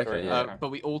 Okay, so yeah, three, okay, Uh,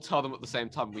 but we all tell them at the same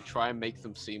time. We try and make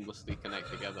them seamlessly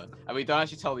connect together, and we don't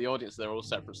actually tell the audience they're all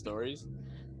separate stories.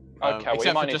 Okay, we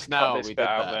except might for need just to cut now this we bit did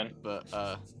out that. then.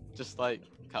 But just like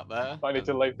cut there. I need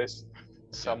to leave this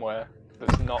somewhere.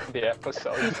 That's not the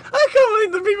episode. I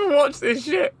can't believe that people watch this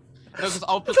shit. No, because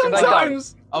I'll put some They don't.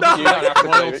 Sometimes. I'll No. put You don't have to do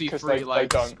it royalty 'cause free they like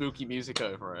don't. spooky music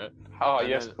over it, Oh And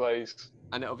yes, then- please.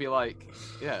 and it'll be like,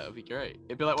 yeah, it'll be great.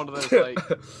 It'd be like one of those like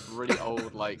really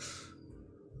old like.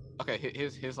 Okay,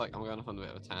 here's like I'm going off on a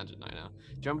bit of a tangent right now.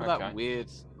 Do you remember Okay. that weird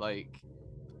like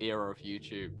era of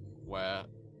YouTube where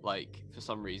like for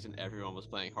some reason everyone was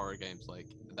playing horror games like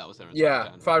that was their entire Yeah,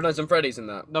 channel? Five Nights at Freddy's and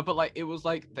that. No, but like it was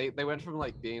like they went from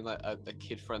like being like a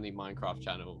kid-friendly Minecraft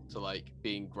channel to like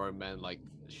being grown men like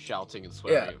shouting and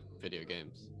swearing Yeah. at video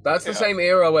games. That's the Yeah. same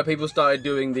era where people started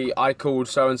doing the I called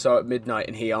so and so at midnight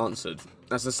and he answered.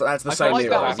 That's the I same feel like era.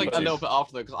 that of was like a YouTube. little bit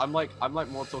after because I'm like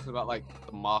more talking about like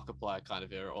the Markiplier kind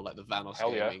of era or like the Vanos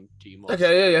Hell yeah. gaming Gmod.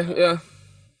 Okay, yeah. Do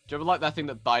you remember like that thing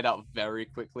that died out very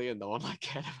quickly and no one like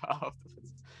cared about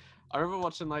afterwards? I remember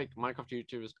watching like Minecraft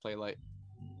YouTubers play like.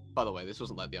 By the way, this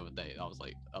wasn't like the other day. I was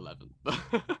like 11,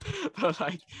 but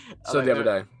like. So like, the other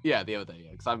day. Yeah, the other day.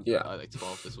 Yeah, because I'm Yeah. like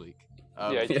 12 this week.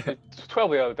 Yeah, Yeah.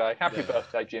 12 the other day. Happy Yeah.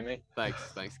 birthday, Jimmy.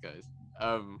 Thanks guys.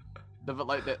 No, but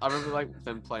like I remember like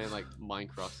them playing like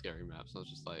Minecraft scary maps. And I was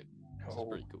just like, this is Oh.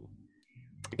 pretty cool.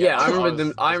 Yeah, I Again, remember was-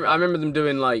 them. I remember them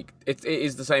doing like it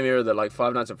is the same era that like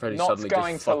Five Nights at Freddy's Not suddenly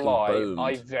going just to fucking lie, boomed.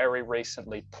 I very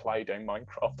recently played a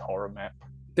Minecraft horror map.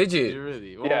 Did Did you? you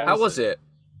really? Yeah. How was it?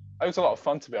 It was a lot of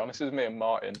fun, to be honest. It was me and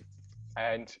Martin,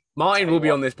 and Martin Tell will you be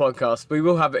what. on this podcast. We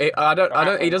will have it. I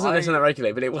don't. He doesn't I- listen that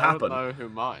regularly, but it will I happen. don't know who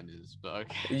Martin is, but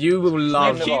okay. You will You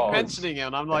love. Name keep them all. mentioning him,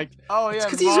 and I'm like, oh yeah,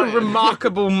 Because he's a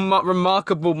Martin.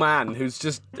 remarkable man who's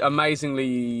just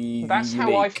amazingly. that's unique.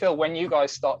 how I feel when you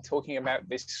guys start talking about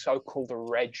this so-called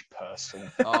reg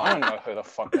person. Oh. I don't know who the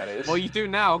fuck that is. Well, you do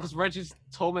now because Reggie's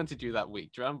tormented you that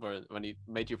week. Do you remember when he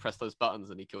made you press those buttons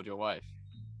and he killed your wife?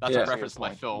 That's Yeah. a reference to my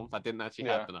Good point. film. That didn't actually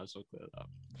Yeah. happen. I just looked it up.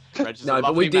 Reggie's No, a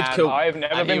but we lovely did man, kill- I've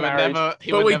never and been he would married. never.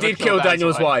 He But would we never did kill Dan's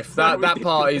Daniel's wife. That We did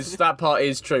that part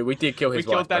is true. We did kill We his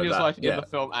killed wife. though, Daniel's that- wife in yeah. the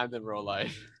film and in real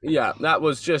life. Yeah, that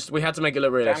was just. We had to make it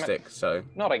look it. realistic. So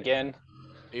Not again.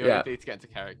 You Yeah. need to get into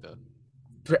character.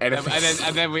 for And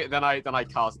anything. then I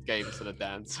cast Gabe instead of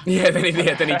Dan. So. yeah,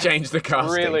 then he changed the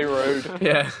casting. Really rude.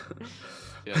 Yeah.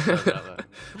 Yeah, sorry about that.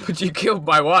 But you killed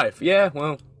my wife. Yeah,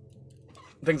 well,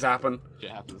 things happen. Shit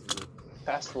happens. Isn't it?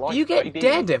 That's like You get baby.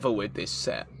 Daredevil with this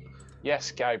set.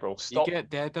 Yes, Gabriel. You Stop. get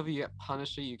Daredevil, you get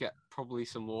Punisher, you get probably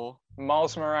some more.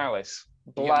 Miles Morales,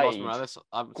 You get Miles Blade, Morales,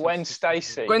 Gwen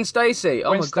Stacy. Gwen Stacy. Oh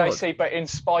Gwen my god. Stacy, but in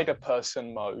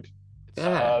Spider-Person mode.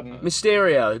 Yeah. Um,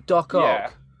 Mysterio. Doc Ock. Yeah.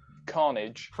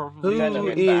 Carnage. Probably Who Venom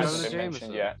is- that hasn't Jonah been mentioned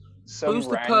Jameson. yet. some Who's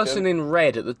the random... person in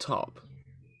red at the top?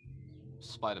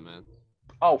 Spider-Man.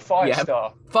 Oh, Yeah.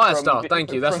 Firestar. Firestar,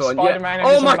 thank you. That's the from one. Yeah. Spider-Man and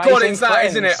Oh His my god, Amazing it's that,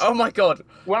 isn't it? Friends. Oh my god.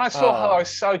 When I saw her, Oh. I was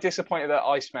so disappointed that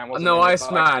Iceman wasn't No in it,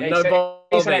 Iceman, but no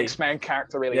he's an Bobby. X-Men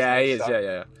character, really. Yeah, isn't he is. So-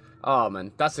 Yeah. Oh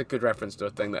man, that's a good reference to a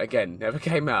thing that again never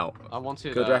came out. I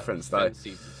wanted Good reference, though. Fence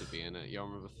Eater to be in it. You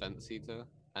remember Fence Eater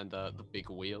and the Big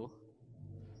Wheel?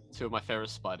 Two of my favorite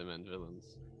Spider-Man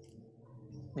villains.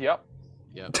 Yep.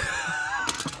 Yep.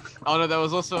 Oh no, there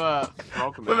was also a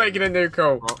Frogman. We're making a new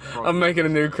call. I'm making a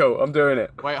new call. I'm doing it.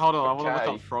 Wait, hold on. I want to look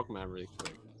Okay. up Frogman really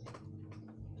quick.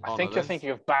 I Oh, think no, you're there's- thinking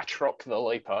of Batroc the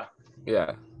Leaper.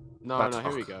 Yeah. No, That's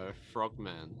here we Frog. go.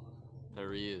 Frogman.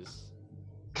 There he is.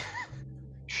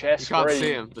 Share You can't see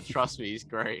screen. him, but trust me, he's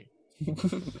great.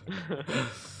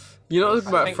 You're not talking I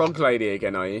about think- Frog Lady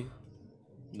again, are you?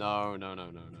 No.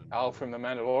 Oh, from The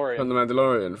Mandalorian. From the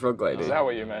Mandalorian, Frog Lady. Is that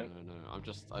what you meant? No. I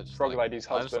just Frog like, Lady's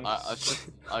husband.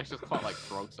 I just quite like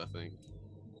frogs, I think.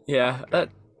 Yeah.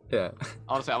 Okay. Yeah.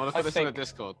 Honestly, I'm gonna I put this in the think-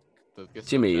 Discord. The Discord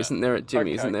Jimmy, chat. isn't there?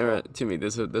 Jimmy, Okay, isn't there? cool. Jimmy,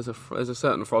 there's a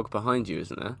certain frog behind you,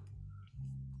 isn't there?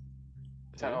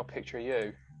 Is that not a picture of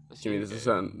you? That's Jimmy, you,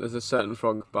 there's a certain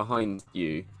frog behind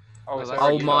you. Oh, is Oh, that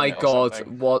Oh you my on it or god,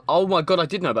 something? what? Oh my god, I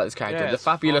did know about this character, Yeah, the it's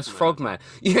fabulous Frogman.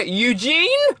 Frogman. Yeah, Eugene.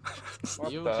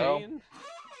 What the hell? Eugene?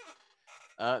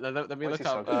 Let me Why is look he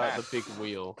so up fat? the Big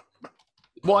Wheel.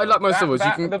 What I like most That- of all is you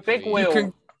that- can. the big you wheel.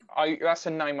 can- That's a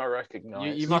name I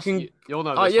recognise. You must. can- You'll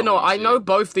know. Oh, This you one know, when I see know it.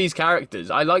 both these characters.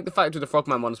 I like the fact with the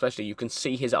Frogman one especially. You can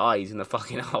see his eyes in the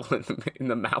fucking hole in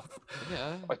the mouth.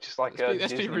 Yeah. Like, just like Let's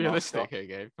be Disney realistic mascot. here,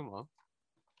 Gabe. Come on.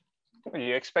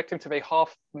 You expect him to be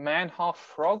half man, half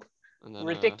frog? And then,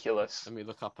 Ridiculous. Let me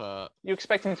look up You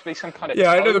expect him to be some kind of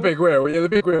Yeah, I know the toad? big wheel. Yeah, the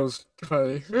big wheel's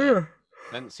funny. Yeah.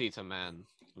 Fence Eater Man.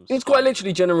 from It's quite Spider-Man.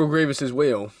 literally General Grievous's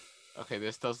wheel. Okay,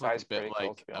 this does That look is a bit pretty cool,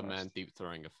 like to be a man honest. deep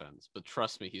throwing a fence, but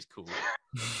trust me, he's cool.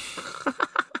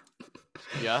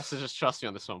 Yeah, so just trust me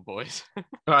on this one, boys.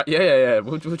 Right, yeah.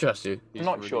 We'll trust you. He's I'm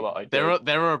not sure that I do.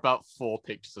 There are about 4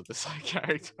 pictures of this side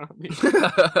character on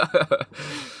the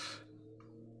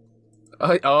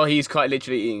Oh, he's quite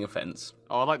literally eating a fence.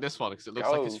 Oh, I like this one because it looks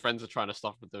like his Go. friends are trying to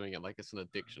stop him doing it, like it's an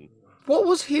addiction. What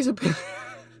was his opinion?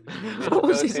 His What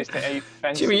was ability his... is to eat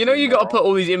fences Jimmy, you know you in got to the put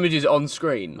all these images on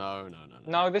screen. No.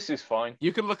 No, this is fine.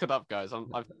 You can look it up, guys.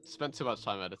 I've spent too much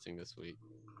time editing this week.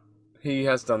 He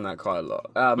has done that quite a lot.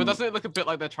 But doesn't it look a bit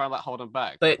like they're trying to like hold him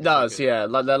back? It Like, it's does, like yeah.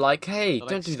 Like they're like, hey, they're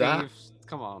don't like, do that. "Steve,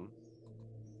 come on.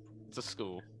 It's a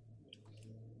school.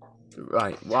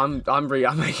 Right. Well,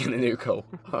 I'm making a new call.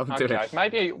 I'm doing.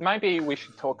 Okay, maybe we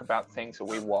should talk about things that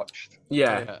we watched.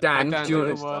 Yeah, Yeah. Dan, Dan, do you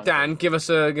give want a word. Dan, give us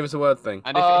a word thing.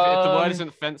 And if the word Um,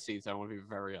 isn't fence eater, I'm gonna be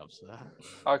very upset.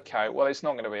 Okay, well, it's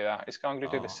not going to be that. It's going to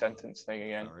do Oh. the sentence thing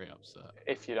again, Very upset.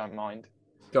 if you don't mind.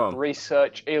 Go on.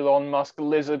 Research Elon Musk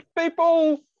lizard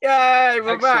people. Yay,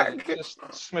 we're Excellent. back. Just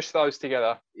smush those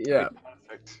together. Yeah,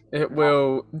 Perfect. it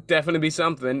will definitely be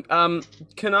something.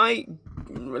 Can I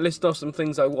list off some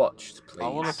things I watched, please? I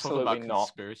want to talk about Absolutely not.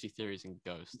 conspiracy theories and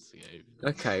ghosts, Gabe.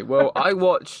 Okay, well, I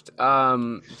watched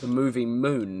the movie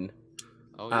Moon.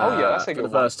 Oh Oh, yeah, that's a for good the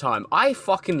one. first time. I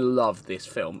fucking love this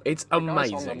film. It's Guys on the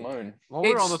amazing. moon. While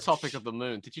we're on the It's- topic of the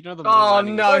moon, did you know the moon Oh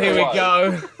landing no, is here we Wait.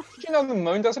 go. Did you know the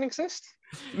moon doesn't exist?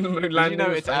 The moon Did you landing know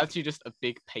was it's fake. actually just a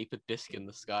big paper disc in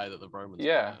the sky that the Romans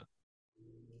Yeah. put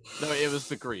there? No, it was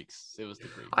the Greeks. It was the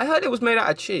Greeks. I heard it was made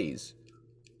out of cheese.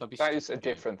 That'd be That is a stupid,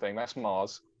 Gabe. different thing. That's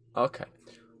Mars. Okay.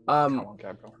 Come on,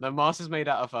 Gabriel. No, Mars is made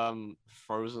out of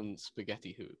frozen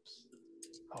spaghetti hoops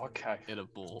Okay. in a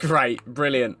ball. Great,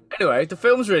 brilliant. Anyway, the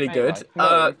film's really Anyway, good.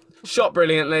 Moon. Shot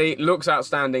brilliantly, looks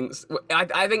outstanding.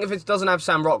 I think if it doesn't have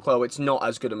Sam Rockwell, it's not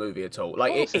as good a movie at all.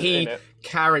 Like Who else is he in it?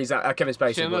 carries that. Kevin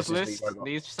Spacey Schindler's voices List Steve Rockwell.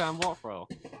 needs Sam Rockwell.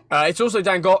 It's also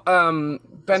Dan got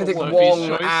Benedict Sophie's Wong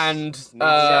Choice. and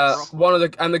Yes. one of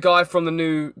the guy from the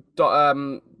new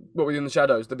What We Do in the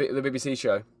Shadows, the BBC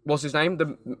show. What's his name? The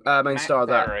main Matt star of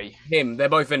that. Berry. Him. They're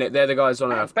both in it. They're the guys on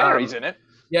Matt Earth. Berry's in it.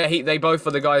 Yeah, they both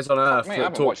are the guys on Earth me, I that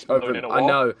haven't talk watched The over. Moon in a I while.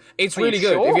 know it's Are you really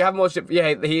good. sure? If you haven't watched it,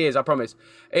 yeah, he is. I promise.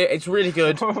 It's really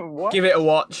good. What? Give it a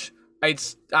watch.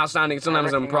 It's outstanding. It's on I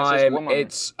Amazon recognise this Prime. woman.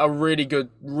 It's a really good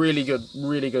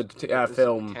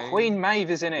film. Okay. Queen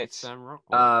Maeve is in it. Sam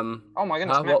Rockwell. Oh my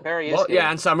goodness, Matt Berry is what? here. Yeah,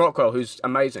 and Sam Rockwell, who's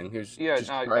amazing, who's Yeah, just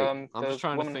no, great. I'm the just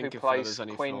trying to woman think who if there's plays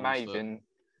any Queen films Maeve that in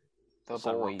The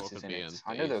Sam Rockwell Boys is could in be it. in I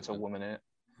that know he's there was a in. woman in it.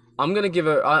 I'm gonna give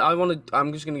a.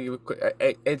 I'm just gonna give a quick.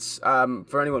 It's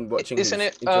for anyone watching. Isn't who's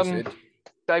it interested.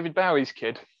 David Bowie's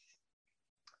kid?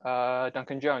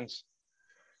 Duncan Jones.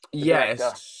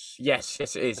 director. Yes, it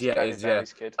is. It's Yeah, it David is. Yeah.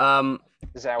 Bowie's kid.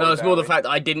 Zowie No, it's more the Bowie. fact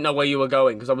that I didn't know where you were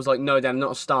going because I was like, no, Dan,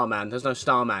 not a Starman. There's no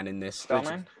Starman in this.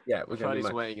 Starman? Yeah, we're gonna Freddy's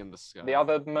be waiting in the sky. The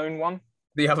other moon one?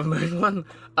 the other moon one. What's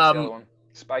the other one?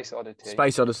 Space Oddity.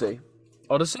 Space Odyssey.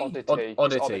 Odyssey. Oddity.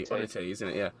 Oddity, isn't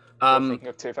it? Yeah. You're thinking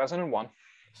of 2001.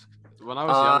 When I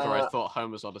was younger, I thought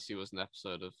Homer's Odyssey was an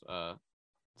episode of The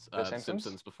Simpsons?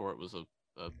 Simpsons before it was a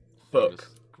Book.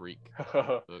 famous Greek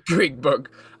book. Greek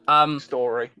book.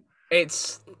 Story.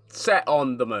 It's set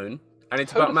on the moon, and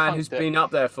it's Who'd about a have man thunk who's it? been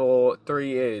up there for 3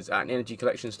 years at an energy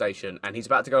collection station, and he's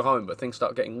about to go home, but things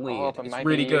start getting weird. but It's maybe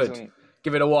really he good. isn't.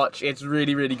 Give it a watch. It's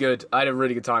really, really good. I had a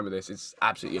really good time with this. It's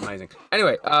absolutely amazing.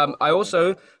 Anyway, I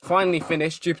also finally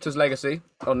finished Jupiter's Legacy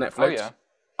on Netflix.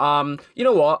 Oh, yeah. You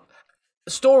know what?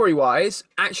 Story-wise,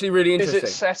 actually really Is interesting.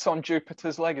 it set on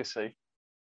Jupiter's Legacy?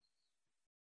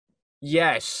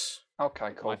 Yes.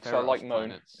 Okay, cool. My So favourite like of Moon.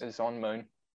 planets. It's on Moon.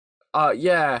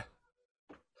 Yeah.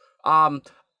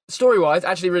 Story-wise,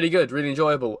 actually really good, really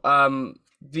enjoyable.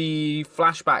 The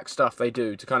flashback stuff they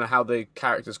do to kind of how the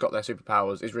characters got their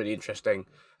superpowers is really interesting.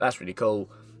 That's really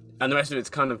cool, and the rest of it's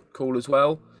kind of cool as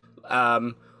well.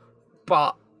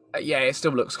 But yeah, it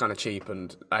still looks kind of cheap,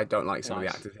 and I don't like some of the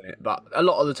Nice. actors in it. But a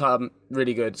lot of the time,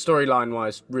 really good.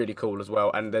 Storyline-wise, really cool as well.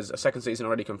 And there's a second season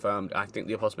already confirmed. I think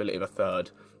the possibility of a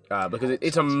third. Because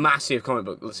it's a massive comic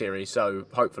book series, so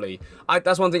hopefully,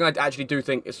 that's one thing I actually do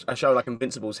think a show like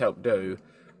Invincible's helped do,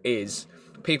 is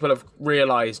people have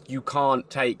realised you can't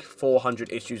take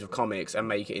 400 issues of comics and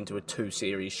make it into a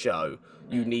 2-series show.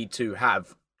 You need to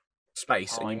have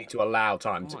space and you Time. need to allow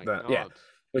time Oh to, my but, yeah, God.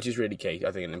 which is really key,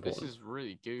 I think, and This important. is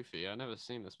really goofy. I've never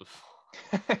seen this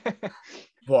before.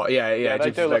 What? Yeah, Yeah,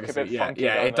 they Jupiter's do look a Legacy. bit Yeah, funky,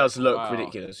 yeah, don't it does look Wow.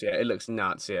 ridiculous. Yeah, it looks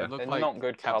nuts. Yeah, It looked They're like not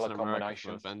good Captain colour America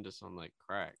combinations. from Bendis on like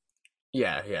crack.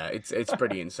 yeah, it's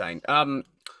pretty insane. I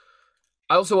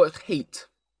also watched Heat.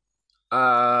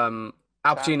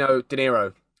 Al Pacino, De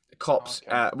Niro, cops.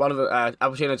 Okay. One of the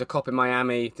Al Pacino's a cop in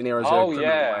Miami. De Niro's Oh, a criminal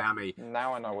yeah. in Miami.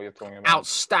 Now I know what you're talking about.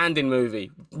 Outstanding movie.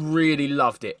 Really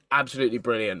loved it. Absolutely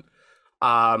brilliant.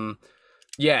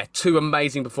 Yeah, 2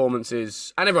 amazing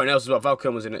performances, and everyone else as well. Val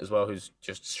Kilmer's in it as well, who's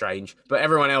just strange, but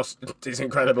everyone else is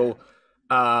incredible.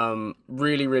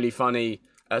 Really, really funny.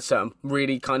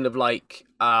 Really kind of like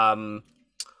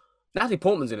Natalie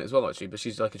Portman's in it as well, actually, but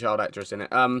she's like a child actress in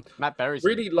it. Matt Berry's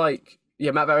in it. Really like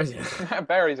Matt Berry's in it. Matt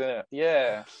Berry's in it.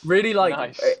 Yeah. Really like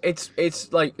Nice.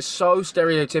 it's like so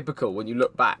stereotypical when you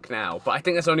look back now, but I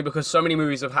think that's only because so many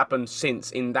movies have happened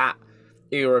since in that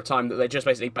era of time that they're just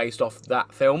basically based off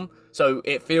that film. So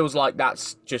it feels like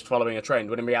that's just following a trend,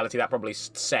 when in reality that probably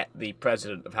set the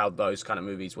precedent of how those kind of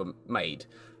movies were made.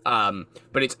 But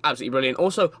it's absolutely brilliant.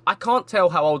 Also, I can't tell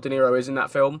how old De Niro is in that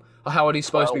film, or how old he's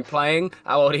supposed to be 12. playing,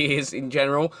 how old he is in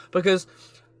general, because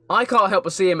I can't help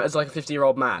but see him as like a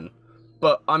 50-year-old man.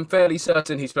 But I'm fairly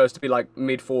certain he's supposed to be like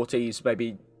mid-40s,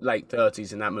 maybe late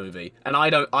 30s in that movie. And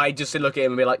I just look at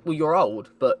him and be like, well, you're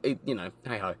old, but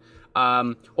hey-ho.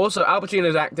 Also, Al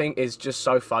Pacino's acting is just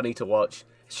so funny to watch.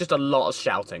 It's just a lot of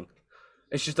shouting.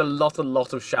 It's just a lot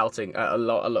of shouting at a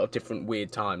lot of different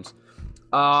weird times.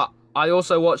 I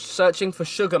also watched Searching for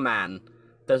Sugar Man.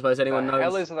 Don't suppose anyone The knows.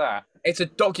 hell is that? It's a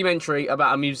documentary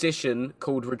about a musician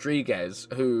called Rodriguez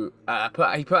who put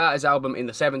out his album in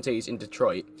the 70s in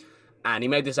Detroit, and he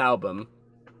made this album,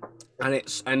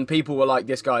 and people were like,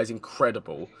 "This guy is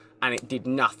incredible," and it did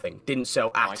nothing, didn't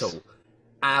sell at Nice.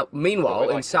 all. Meanwhile, I'd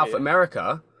like in to South hear.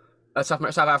 America,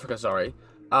 South Africa, sorry,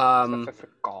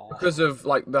 because of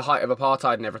like the height of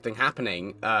apartheid and everything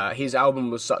happening, his album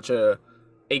was such a.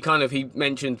 He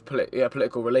mentioned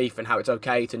political relief and how it's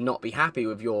okay to not be happy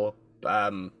with your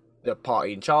the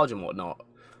party in charge and whatnot.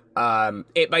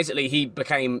 He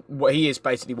became what he is,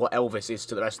 basically what Elvis is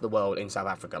to the rest of the world in South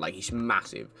Africa. Like, he's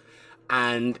massive,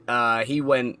 and he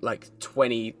went like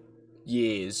 20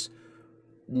 years.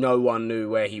 No one knew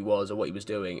where he was or what he was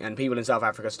doing, and people in South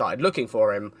Africa started looking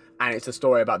for him, and it's a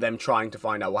story about them trying to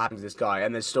find out what happened to this guy.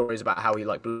 And there's stories about how he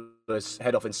like blew his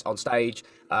head off on stage,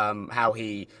 how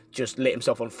he just lit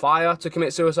himself on fire to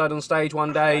commit suicide on stage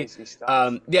one day. Crazy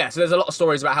stuff. So there's a lot of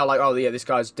stories about how like, oh yeah, this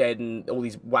guy's dead, and all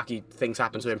these wacky things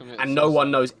happen to him, commit and no one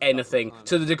suicide knows all the anything, time.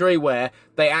 to the degree where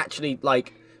they actually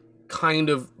like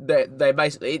they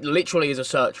basically, it literally is a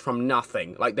search from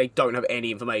nothing. Like, they don't have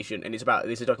any information, and it's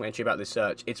a documentary about this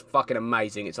search. It's fucking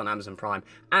amazing. It's on Amazon Prime,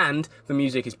 and the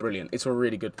music is brilliant. It's a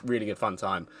really good fun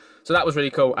time. So that was really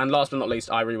cool. And last but not least,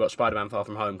 I rewatched Spider-Man Far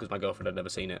From Home because my girlfriend had never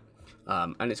seen it,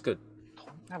 and it's good.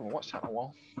 I haven't watched that in a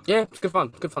while. Yeah, it's good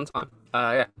fun time.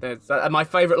 My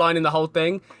favourite line in the whole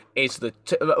thing is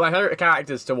my favourite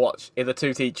characters to watch are the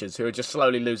 2 teachers who are just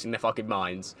slowly losing their fucking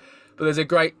minds. But there's a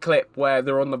great clip where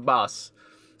they're on the bus,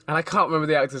 and I can't remember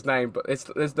the actor's name, but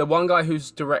there's the one guy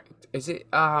who's direct. Is it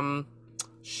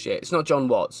shit? It's not John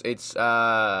Watts. It's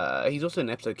he's also in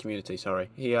an episode of Community. Sorry,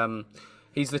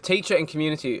 he's the teacher in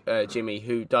Community, Jimmy,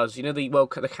 who does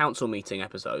the council meeting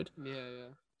episode. Yeah.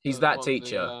 He's that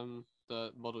teacher.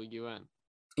 The Model UN.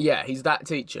 Yeah, he's that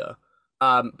teacher.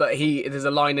 But there's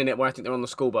a line in it where I think they're on the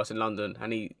school bus in London,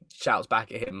 and he shouts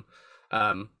back at him,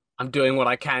 "I'm doing what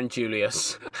I can,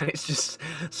 Julius," and it's just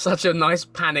such a nice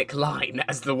panic line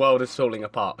as the world is falling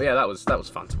apart. But yeah, that was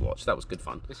fun to watch. That was good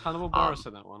fun. Is Hannibal Buress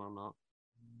in that one or not?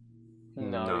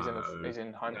 No, he's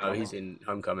in Homecoming. No, he's in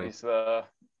Homecoming. He's the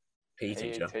PE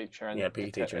teacher. and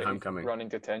PE teacher in Homecoming. running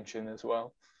detention as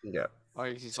well. Yeah. Oh,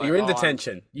 he's So you're in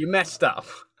detention. You messed up.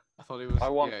 I thought he was. I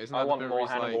want isn't that the bit where more he's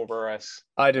Hannibal like- Buress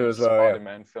I do as well. Yeah.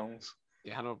 Spider-Man films.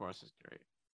 Yeah, Hannibal Buress is great.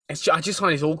 I just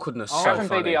find his awkwardness Oh, so Having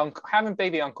funny. be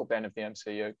the Uncle Ben of the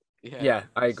MCU. Yeah,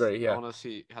 I agree. I Yeah. want to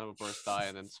see Hannibal Buress die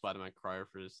and then Spider-Man cry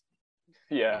over his.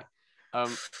 Yeah.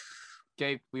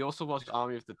 Gabe, we also watched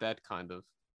Army of the Dead, kind of.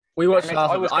 We watched Damn it,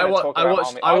 half I of was it. gonna talk about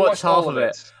Army. I watched half all of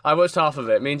it. I watched half of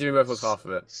it. Me and Jimmy both watched half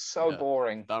of it. So Yeah.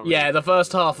 boring. Don't really- Yeah, the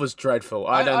first half was dreadful.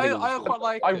 I don't think it I was quite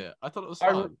liked I- it. I thought it was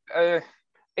fun.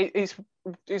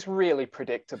 It's really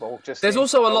predictable. Just There's the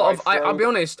also a lot entire of. I'll way be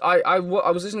honest. I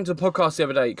was listening to a podcast the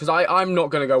other day because I'm not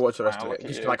going to go watch the rest Wow, of look it at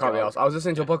just you, because I can't be go on. asked. I was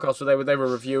listening to a podcast where they were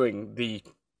reviewing the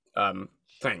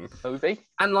thing, through movie.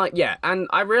 and and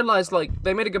I realized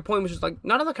they made a good point, which is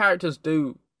none of the characters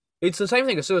do. It's the same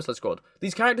thing as Suicide Squad.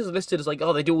 These characters are listed as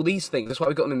they do all these things. That's why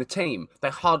we got them in the team. They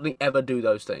hardly ever do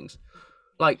those things.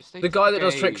 The guy that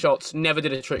does trick shots never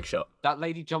did a trick shot. That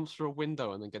lady jumps through a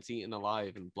window and then gets eaten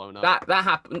alive and blown up. That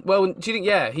happened. Well, do you think?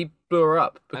 Yeah, he blew her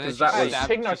up And because then that she was stabbed-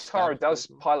 Tig she Notaro stabbed does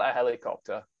people. pilot a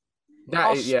helicopter.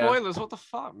 Oh, yeah. spoilers! What the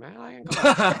fuck, man? I ain't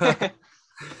got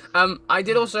I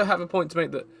did also have a point to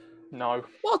make that. No.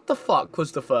 What the fuck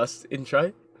was the first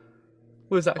intro?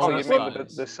 What was that? Oh, that's you mean nice.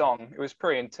 with the song? It was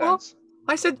pretty intense.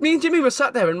 I said me and Jimmy were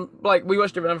sat there and we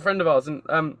watched it with a friend of ours and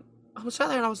I was sat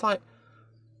there and I was like,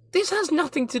 this has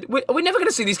nothing to do. We're never going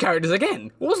to see these characters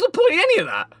again. What was the point of any of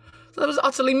that? That was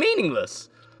utterly meaningless.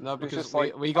 No, was because just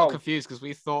like, we got oh, confused because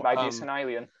we thought Maybe it's an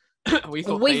alien. we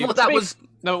thought We Dave, thought that was.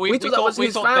 no we thought that was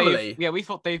his family. We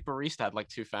thought Dave Bautista had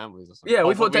 2 families or something. Yeah,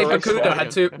 we Oh, thought but Dave we were Bakuda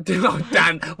had two. Oh,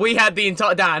 Dan, we had the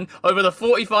entire Dan over the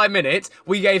 45 minutes.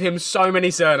 We gave him so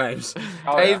many surnames.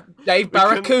 Oh, Dave couldn't-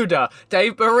 Barracuda,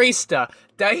 Dave Barista,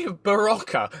 Dave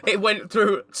Barocca. It went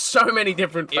through so many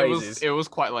different phases. It was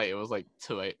quite late. It was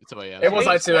 2 a.m. It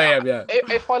was 2 a.m. Yeah.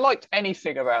 If I liked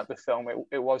anything about the film,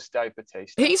 it was Dave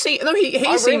Bautista. He seemed I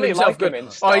seemed really himself like good. him in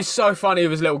Oh, stuff. he's so funny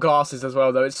with his little glasses as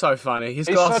well, though. It's so funny. His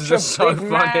He's glasses such a are so big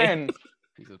funny. man.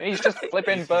 He's a- He's just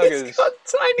flipping burgers. He's got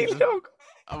tiny little.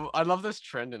 I love this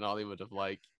trend in Hollywood of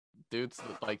dudes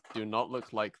that do not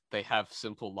look like they have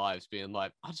simple lives, being I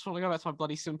just want to go back to my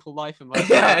bloody simple life and my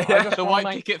Yeah, yeah. the white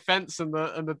picket fence and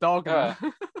the dog. Yeah.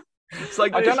 It's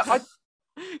like I don't know.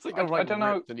 It's like I a don't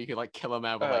know. and you could kill him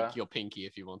out with Yeah. your pinky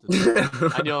if you wanted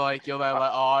to. And you're there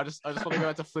oh I just want to go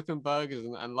back to flipping burgers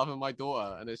and loving my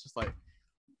daughter, and it's just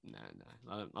no,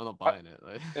 I'm not buying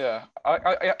it. Yeah,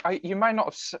 you may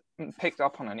not have picked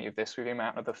up on any of this with the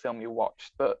amount of the film you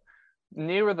watched, but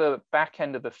nearer the back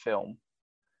end of the film,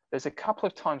 there's a couple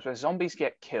of times where zombies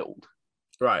get killed,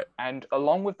 Right. and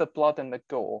along with the blood and the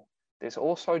gore, there's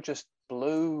also just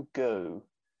blue goo,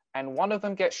 and one of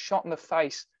them gets shot in the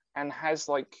face and has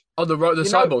Oh, the you know-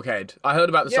 cyborg head. I heard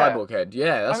about the Yeah. cyborg head.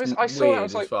 Yeah, that's I saw it, I weird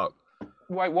was as like, fuck.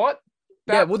 wait, what?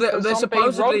 Yeah, well, they're zombie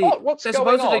supposedly robot? What's they're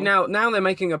going supposedly on? now they're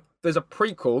making there's a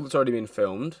prequel that's already been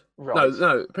filmed. Right.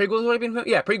 No, prequel's already been filmed.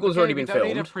 Yeah, prequel's already been we don't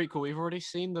need a filmed. prequel. We've already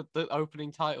seen the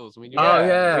opening titles. I mean, Oh,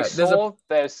 yeah, We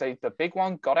there's saw the big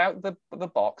one got out the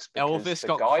box because Elvis the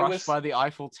got guy crushed was by the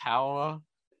Eiffel Tower,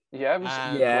 yeah, it was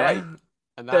and- Yeah, great.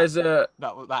 and there's a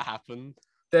that happened.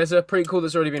 there's a prequel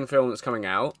that's already been filmed that's coming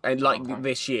out, and Okay.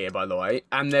 this year, by the way,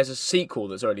 and there's a sequel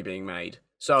that's already being made.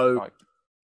 So Right.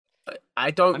 I I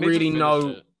don't need to really finish know.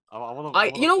 it. I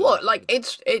wanna You know what?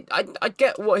 finish it. I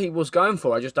get what he was going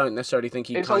for. I just don't necessarily think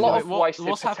he It's a kind lot of. of What- wasted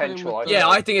what's happening potential. with I the- Yeah,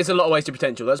 I think it's a lot of wasted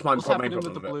potential. That's my What's main happening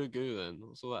problem with the with it. blue goo then?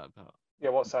 What's all that about? Yeah,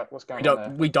 what's that? What's going We on don't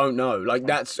there? we don't know.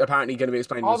 That's apparently going to be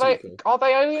explained in Are the they sequel.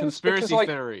 aliens? Conspiracy Because,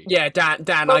 theory. Yeah, Dan,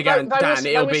 But I guarantee,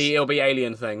 there was- it'll be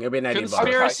alien thing. It'll be an alien virus.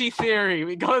 Conspiracy theory.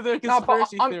 We got the No, but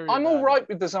conspiracy I'm theory. all about right it.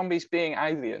 with the zombies being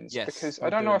aliens Yes, because we're I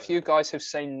don't know doing if you guys have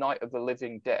seen Night of the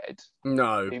Living Dead,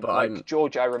 No, but I'm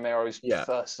George A. Romero's Yeah.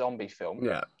 first zombie film.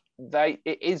 yeah.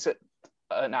 It is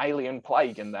an alien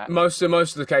plague in that. Most of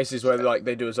the cases where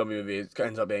they do a zombie movie, it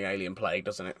ends up being alien plague,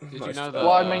 doesn't it? Did you Most, know that-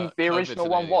 Well, I mean, the COVID's original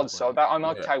an one alien was, so plague. that I'm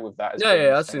okay with that. As Yeah, being yeah,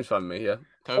 the that same. seems fun to me. Yeah.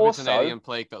 COVID's an Also- alien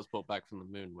plague that was brought back from the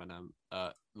moon when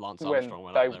Lance Armstrong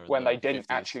went up there. when in they the didn't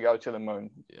 50s. actually go to the moon.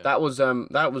 Yeah. That was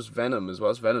Venom as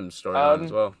well. It's Venom's storyline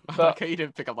as well. But Okay, you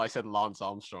didn't pick up. I said Lance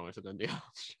Armstrong. I said India.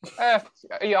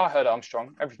 yeah, I heard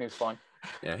Armstrong. Everything's fine.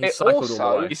 Yeah, he It cycled all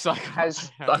also the way. He's like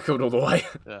Cycled all the way.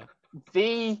 yeah,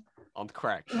 The on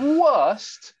crack.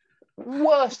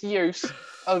 worst use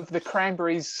of the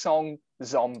Cranberries song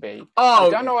 "Zombie." Oh, I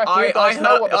don't know if you guys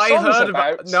know what the song's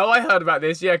about. No, I heard about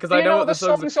this. Yeah, because Do I you know know what the the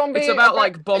song song's. Zombie It's about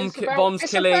like it's bombs about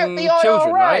killing the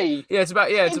children, IRA. right? Yeah, it's about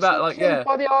Kids like killed yeah.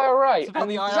 by the IRA. It's about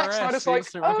And the Zack IRS. Snyder's like,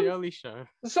 It's the Ravioli show.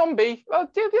 zombie. Oh,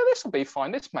 yeah, this will be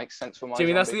fine. This makes sense for my.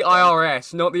 Jimmy, that's the zombie film.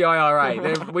 IRS, not the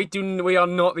IRA. We are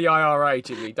not the IRA,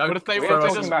 Jimmy. Don't What if they We were are throw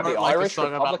talking us. about the like Irish a song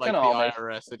about like Republican Army. the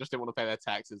IRS? They just didn't want to pay their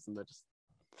taxes, and they're just.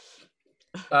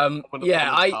 Yeah,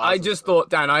 I just thought,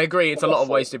 Dan, I agree. It's a lot of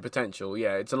Awful. wasted potential.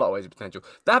 Yeah, it's a lot of wasted potential.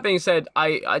 That being said,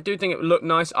 I do think it looked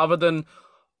nice. Other than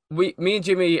me and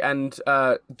Jimmy and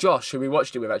Josh, who we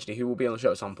watched it with actually, who will be on the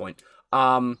show at some point.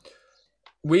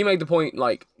 We made the point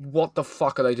like, what the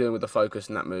fuck are they doing with the focus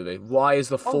in that movie? Why is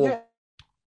the foreground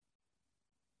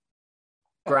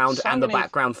So and the many-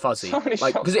 background fuzzy? so many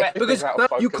Like shots because where everything's out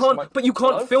of you focus. can't, I'm like, but you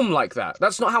can't hello? film like that.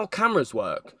 That's not how cameras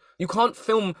work. You can't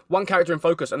film one character in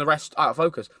focus and the rest out of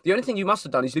focus. The only thing you must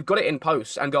have done is you've got it in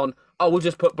post and gone, oh, we'll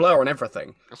just put blur on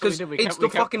everything. That's what we Because did. We it's kept- the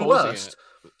we kept fucking pausing worst. it.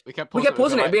 We kept We kept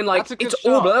pausing it, being like, "That's a good it's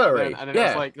all shot," blurry. And then Yeah, it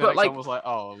was like, the but next like- one was like,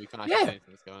 oh, we can actually Yeah. see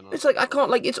what's going on. It's like, I can't,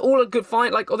 like, it's all a good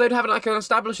fight, like, or they'd have like an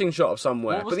establishing shot of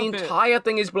somewhere, What was but the the bit- entire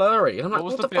thing is blurry. And I'm like,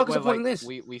 was what the bit fuck is the where, point in like, this?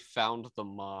 We found the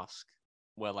mask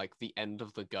where like the end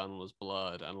of the gun was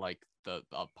blurred and like the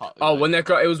part. Oh, like- when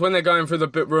it was when they're going through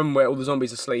the room where all the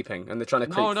zombies are sleeping and they're trying to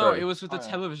creep No, no, through. it was with the Oh, yeah.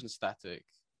 television static.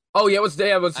 Oh yeah, it was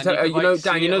there. And you could, You know, like,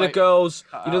 Dan. see You know it, the like, girls.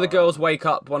 cut You know the out, girls right? wake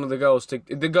up. One of the girls the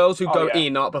girls who Oh, go yeah.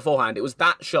 in up beforehand. It was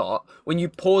that shot when you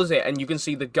pause it and you can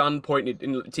see the gun pointed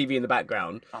in the TV in the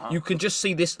background. You can just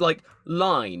see this like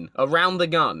line around the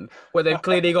gun where they've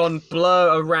clearly gone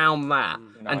blur around that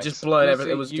and just Nice. blurred Honestly,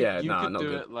 everything. It was you not could do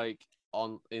good. it like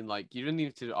you didn't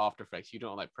need to do After Effects. You do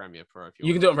it on like Premiere Pro if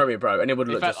You can do it on Premiere Pro and it would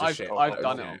In look fact, just as I've, shit. I've It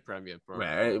done was- it on Premiere Pro.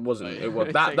 Yeah, it wasn't. Like, It was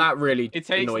it that takes- that really It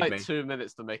takes annoyed like me. 2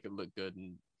 minutes to make it look good,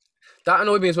 and That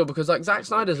annoyed me as well because like Zack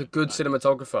Snyder's a good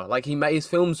cinematographer. Like his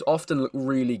films often look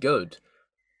really good.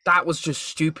 That was just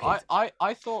stupid.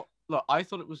 I thought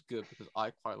it was good because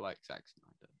I quite like Zack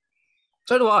Snyder.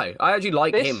 So do I. I actually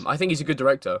like This- him. I think he's a good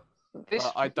director. This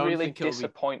I don't really think it'll be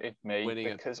disappointed me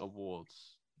Winning because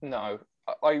awards. no,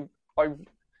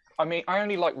 I mean, I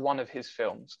only like one of his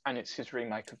films, and it's his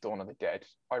remake of Dawn of the Dead.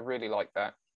 I really like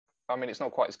that. I mean, it's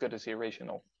not quite as good as the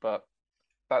original, but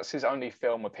that's his only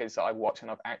film of his that I watched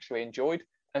and I've actually enjoyed.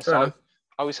 And Fair so enough.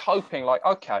 I was hoping, like,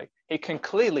 okay, he can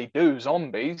clearly do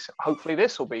zombies. Hopefully,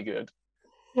 this will be good.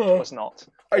 It was not.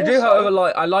 I do, Also-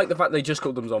 however, I like the fact they just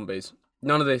called them zombies.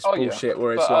 None of this Oh, yeah. bullshit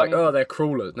where it's But, like, oh, they're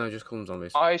crawlers. No, just call them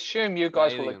zombies. I assume you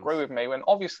guys will Aliens. agree with me when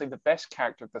obviously the best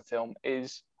character of the film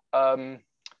is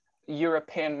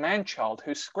European man-child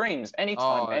who screams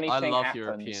anytime Oh, I anything love happens.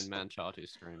 European man-child who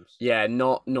screams. Yeah,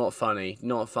 not funny.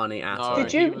 Not funny at No, all.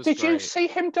 Did he you was did you great. see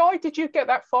him die? Did you get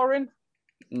that far in?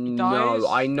 No, dies.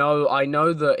 I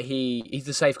know that he's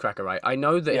the safecracker, right? I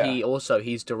know that Yeah.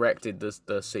 he's directed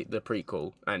the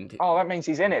prequel and Oh, that means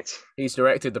he's in it. he's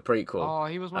directed the prequel. Oh,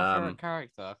 he was my Um, favorite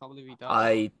character. I can't believe he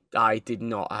died. I did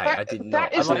not. I did not.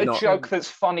 That I isn't did a not. joke that's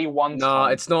funny one No,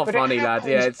 time. it's not but it funny, lad.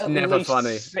 Yeah, happens it's at never least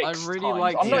funny. 6 I really times.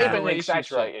 liked I'm not his even relationship.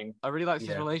 exaggerating. I really liked his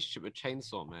Yeah. relationship with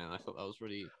Chainsaw Man. I thought that was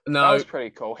really. That No, was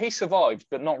pretty cool. He survived,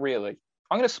 but not really.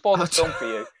 I'm going to spoil the film for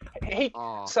you.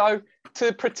 Oh. So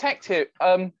to protect it,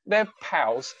 they're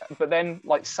pals, but then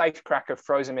like Safecracker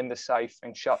throws him in the safe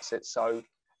and shuts it so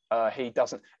he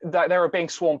doesn't. They were being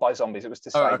swarmed by zombies. It was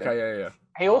to save oh, them. okay, yeah.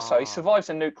 He also he Ah. survives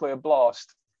a nuclear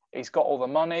blast. He's got all the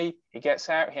money. He gets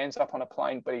out. He ends up on a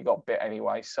plane, but he got bit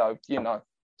anyway. So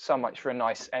so much for a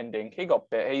nice ending. He got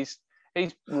bit. He's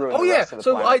ruined. Oh the yeah, rest of the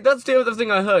so planet. that's the other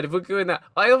thing I heard. If we're doing that,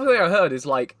 the other thing I heard is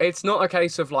like it's not a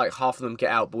case of like half of them get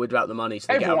out, but without the money, so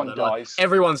they Everyone get out. Like, dies.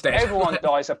 everyone's dead. Everyone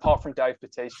dies apart from Dave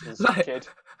Bautista's Like- kid.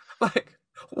 Like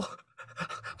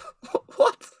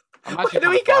what? I'm Where actually do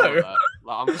we kinda fine go? with that.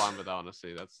 Like, I'm fine with that,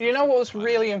 honestly. You know what was fine.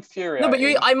 really infuriating? No, but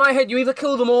in my head, you either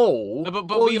kill them all, No,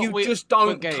 but or we, you we, just but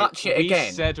don't Gabe, touch it we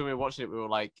again. said when we were watching it, we were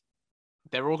like,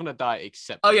 they're all gonna die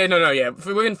except. Oh yeah, no, yeah.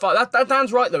 Within that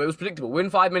Dan's right though. It was predictable. Within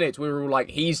 5 minutes, we were all like,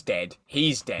 "He's dead.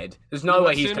 He's dead. There's no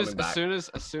way he's coming back."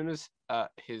 As soon as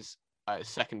his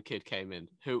second kid came in,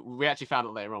 who we actually found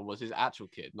out later on was his actual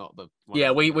kid, not the. One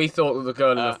Yeah, we thought that the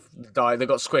girl Uh, died. They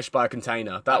got squished by a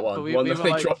container. That but one, we that were they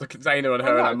like- dropped the container on Well,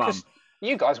 her no, and her mum. 'cause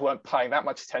You guys weren't paying that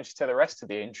much attention to the rest of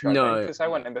the intro, No. because they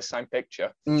weren't in the same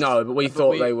picture. No, but we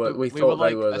thought they were. We thought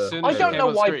they were. as soon I as don't it know came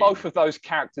on why screen- both of those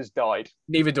characters died.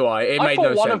 Neither do I. It I made thought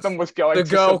no one sense. of them was going The to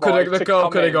girl survive could to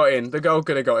come have in. got in. The girl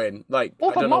could have got in. Like Or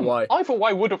I the don't know mum. why. Either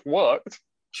way would have worked.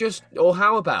 Or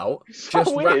how about So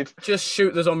weird. just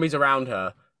shoot the zombies around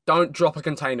her. Don't drop a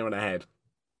container on her head.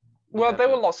 Well, Yeah, there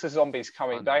were but- lots of zombies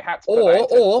coming. I They know. had to. Put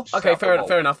that into Okay, stealth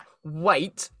fair enough.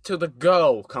 Wait till the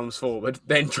girl comes forward,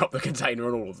 then drop the container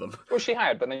on all of them. Well, she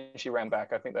had, but then she ran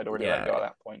back. I think they'd already let go at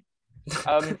that point.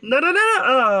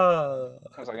 No.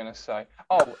 What was I going to say?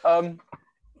 Oh,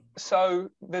 so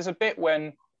there's a bit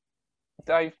when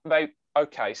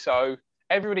so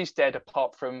everybody's dead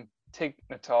apart from Tig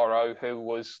Notaro, who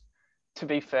was, to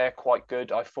be fair, quite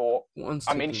good. I thought.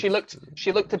 I mean, she looked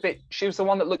a bit. She was the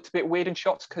one that looked a bit weird in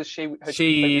shots because she had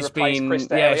She's replaced been, Chris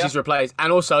yeah, D'Elia. she's replaced,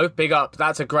 and also big up.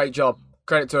 That's a great job.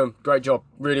 Credit to him. Great job.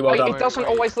 Really well Like, done. it doesn't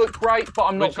always look great, but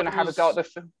I'm not Which going to one have a was- go at the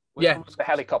film. Which Yeah. one was The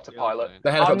helicopter pilot.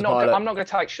 The helicopter pilot. I'm not going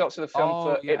to take shots of the film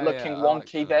Oh, for yeah, it looking yeah, I like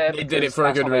wonky that. there. They did because it for a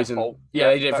that's good not their reason. fault. Yeah,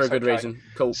 they did it for a that's good okay. reason.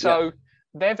 Cool. So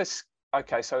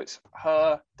okay, so it's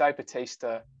her, Dave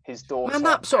Bautista, his daughter. Man,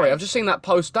 I've just seen that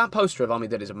post. That poster of Army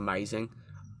Dead is amazing.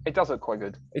 It does look quite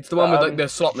good. It's the one with like Um, the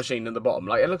slot machine at the bottom.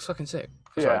 Like it looks fucking sick.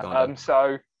 Sorry, go on, Dan.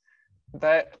 So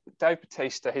Dave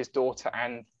Bautista, his daughter,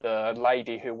 and the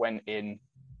lady who went in,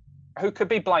 who could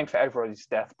be blamed for everybody's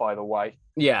death, by the way.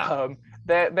 Yeah.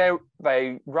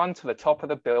 They run to the top of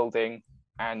the building,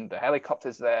 and the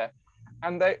helicopter's there,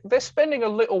 and they're spending a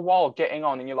little while getting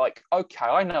on, and you're like, okay,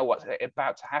 I know what's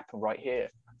about to happen right here.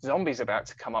 Zombies about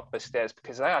to come up the stairs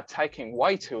because they are taking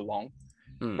way too long.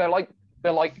 Hmm. They're like,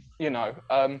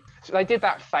 so they did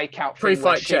that fake out thing where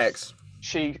Pre-flight checks.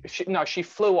 She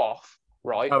flew off,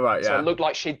 right? Oh, right, So yeah. it looked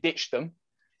like she ditched them,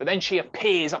 but then she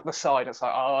appears up the side. It's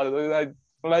like, oh,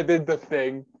 they did the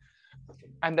thing.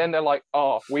 And then they're like,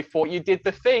 oh, we thought you did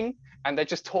the thing. And they're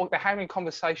having a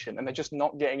conversation and they're just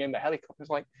not getting in the helicopter. It's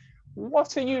like,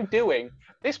 what are you doing?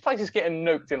 This place is getting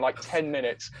nuked in like 10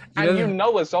 minutes. And you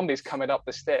know a zombie's coming up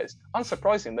the stairs.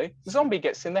 Unsurprisingly, zombie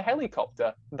gets in the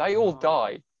helicopter. They all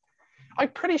die. I'm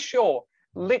pretty sure,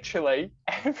 literally,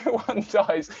 everyone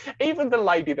dies. Even the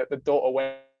lady that the daughter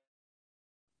went.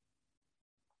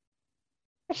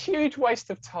 A huge waste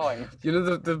of time. You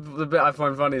know the bit I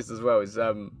find funniest as well is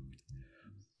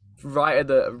right at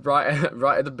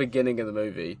the beginning of the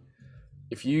movie,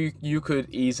 if you could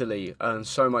easily earn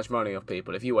so much money off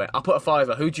people if you went, I'll put a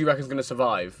 $5. Who do you reckon's gonna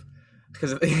survive?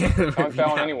 Because at the end of the Don't movie, bet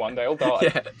on anyone, they all die.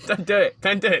 Yeah, don't do it.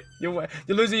 Don't do it. You're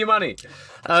losing your money.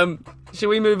 Shall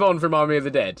we move on from Army of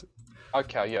the Dead?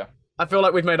 Okay, yeah. I feel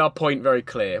like we've made our point very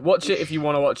clear. Watch it if you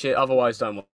want to watch it. Otherwise,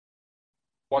 don't watch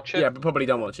Watch it. it? Yeah, but probably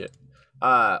don't watch it.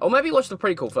 Or maybe watch the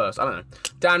prequel first. I don't know.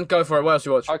 Dan, go for it. What else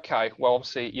you watch? Okay, well,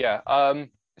 obviously, yeah.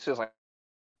 This is like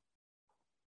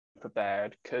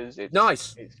prepared because it's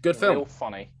Nice. It's Good film. Real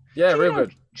funny. Yeah, Do you real know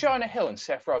good. Jonah Hill and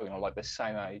Seth Rogen are like the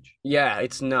same age. Yeah,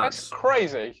 it's That's nuts.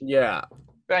 crazy. Yeah.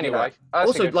 But anyway, Yeah. that's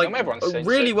Also, a good like, film. Everyone's seen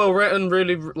really it. well written,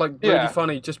 really Yeah.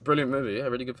 funny, just brilliant movie. Yeah,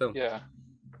 really good film. Yeah,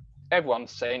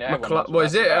 everyone's seen it. Everyone knows What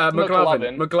is it? that's about.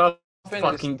 McLovin. McLovin. is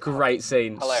Fucking great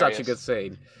scene. Such a hilarious. good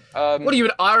scene. Um, What are you,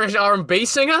 an Irish R&B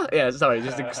singer? Yeah, sorry,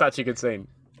 just such a good scene.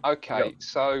 Okay,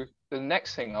 so the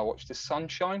next thing I watched is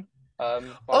Sunshine. By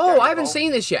Oh, Gary I haven't Cole.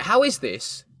 seen this yet. How is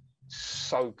this?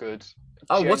 So good.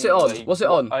 Oh, what's it on? Genuinely. What's it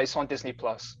on? It's on Disney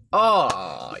Plus.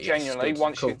 Oh, yes, Genuinely, good,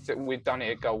 once cool. we've done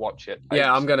it, go watch it.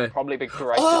 Yeah, It's I'm gonna. probably the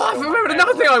greatest. Oh, I film remembered I've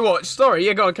another ever thing I watched. Sorry,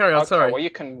 yeah, go on, carry on. Okay, Sorry. well, you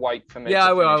can wait for me Yeah, to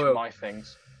I will, I finish will. my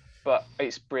things. But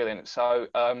it's brilliant. So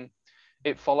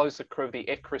it follows the crew of the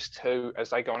Icarus 2 as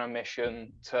they go on a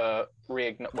mission to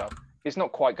reignite. Well, it's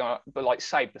not quite going to, but like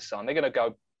save the sun. They're going to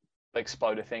go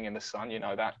explode a thing in the sun, you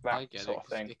know, that I get sort it, of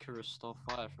thing. Icarus stole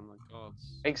fire from the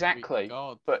gods. Exactly.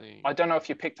 God But thing. I don't know if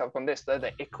you picked up on this. They're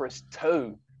the Icarus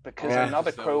 2 because Yeah.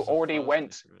 another That crew was the already first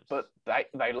went, Icarus. but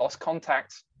they lost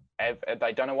contact.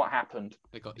 They don't know what happened.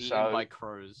 They got eaten so- by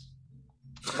crows.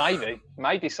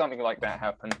 Maybe something like that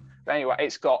happened. But anyway,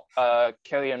 it's got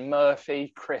Cillian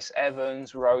Murphy, Chris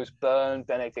Evans, Rose Byrne,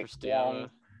 Benedict Wong,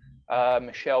 Christiana.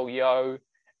 Michelle Yeoh,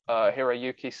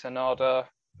 Hiroyuki Sanada,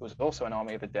 who was also in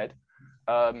Army of the Dead.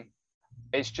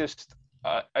 It's just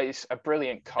it's a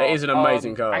brilliant cast. It is an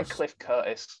amazing cast. And Cliff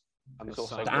Curtis And is the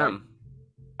also sun. great. Damn.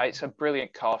 It's a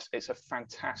brilliant cast. It's a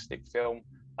fantastic film.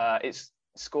 It's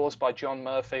scores by John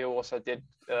Murphy, who also did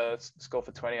score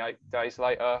for 28 Days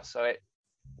Later. So it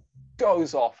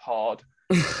goes off hard.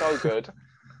 So good.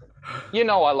 You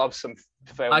know I love some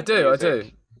film. I do.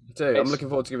 music. I'm It's- looking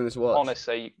forward to giving this a watch.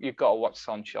 Honestly, you've got to watch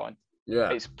Sunshine.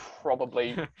 Yeah. It's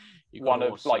probably You one gotta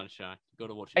of, watch like- Sunshine. You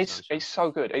gotta watch it's Sunshine.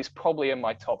 so good. It's probably in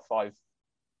my top 5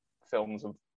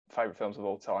 favorite films of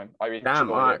all time. I enjoyed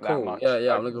Damn, alright, it that cool. much. Yeah,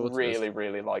 yeah, I I'm looking forward to this.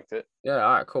 really liked it. Yeah,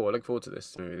 alright, cool. I look forward to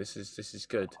this movie. This is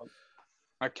good.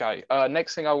 Okay.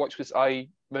 Next thing I watched was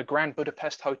the Grand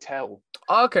Budapest Hotel.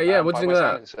 Oh, okay, yeah. What do by you think Wes of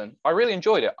that? Anderson. I really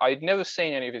enjoyed it. I'd never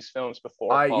seen any of his films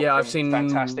before. I've seen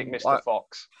Fantastic Mr.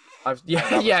 Fox.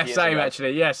 Yeah, same ago.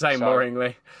 actually. Yeah, same. So-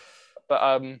 Boringly.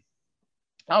 But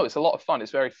no, it's a lot of fun.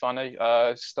 It's very funny.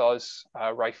 Stars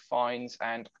Ray Fiennes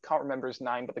and I can't remember his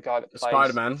name, but the guy that plays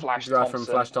Spider-Man, Flash the guy Thompson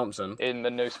from Flash Thompson. in the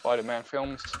new Spider-Man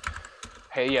films.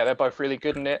 Hey, yeah, they're both really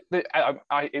good in it.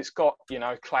 It's got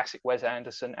classic Wes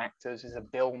Anderson actors. There's a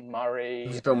Bill Murray.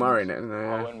 There's Bill Murray in it, isn't there?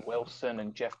 Yeah. Owen Wilson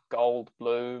and Jeff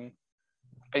Goldblum.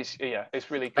 It's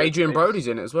really good. Adrian Brody's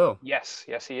in it as well. Yes,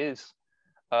 he is.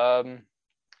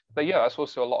 But yeah, that's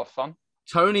also a lot of fun.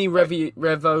 Tony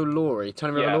Revolori.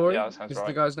 Tony Revolori? Yeah, that sounds is right.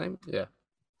 the guy's name? Yeah.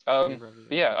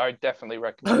 Yeah, I definitely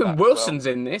recommend that. Wilson's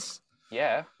in this.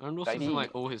 Yeah. And Wilson's in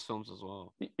like all his films as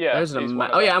well. Yeah. There's and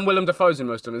Willem Dafoe's in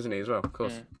most of them, isn't he, as well? Of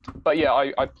course. But yeah,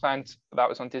 I planned that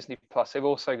was on Disney Plus. They've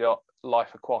also got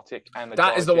Life Aquatic and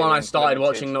That is the one I Guardian started Limited.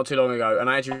 watching not too long ago, and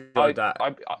I actually enjoyed that.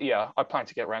 I plan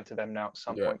to get around to them now at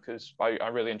some point because I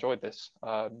really enjoyed this.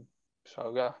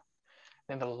 So yeah.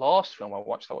 Then the last film I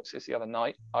watched this the other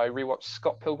night. I rewatched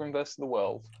Scott Pilgrim vs. the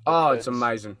World. Oh, it's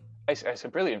amazing. It's a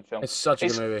brilliant film. It's such a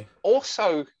good movie.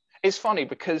 Also, it's funny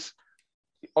because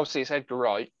obviously it's Edgar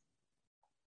Wright.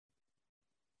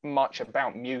 Much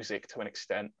about music to an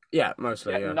extent. Yeah,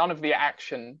 mostly. Yeah. None of the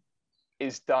action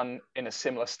is done in a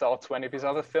similar style to any of his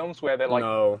other films, where they're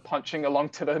like punching along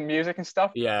to the music and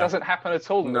stuff. Yeah, it doesn't happen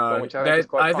at all. No, film, which I think is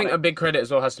quite I funny. think a big credit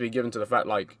as well has to be given to the fact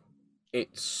like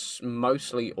it's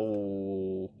mostly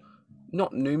all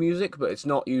not new music, but it's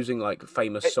not using like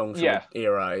famous songs from the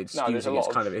era. It's using its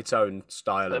kind of its own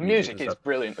style. The of music is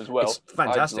brilliant as well. It's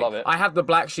fantastic. I love it. I have the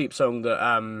Black Sheep song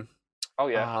that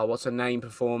what's her name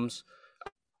performs.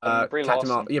 Brie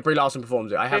Larson. Brie Larson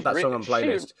performs it. I have that song on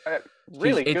playlist.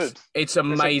 Really good. It's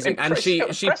amazing, and she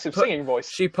singing voice.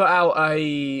 She put out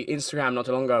a Instagram not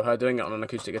too long ago of her doing it on an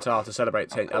acoustic guitar to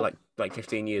celebrate like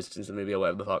 15 years since the movie or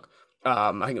whatever the fuck.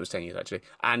 I think it was 10 years actually,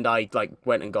 and I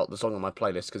went and got the song on my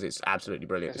playlist because it's absolutely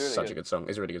brilliant. It's really such a good song.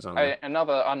 It's a really good song.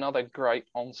 Another great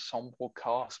ensemble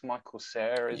cast. Michael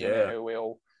Cera is in it, who we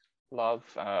all love.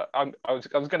 I was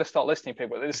going to start listing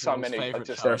people, but there's so many.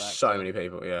 There are so many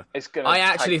people. Yeah, I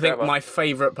actually think my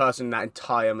favorite person in that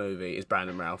entire movie is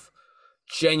Brandon Routh.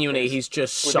 Genuinely, he's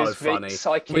just so funny.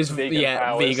 With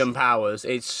vegan powers.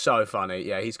 It's so funny.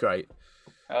 Yeah, he's great.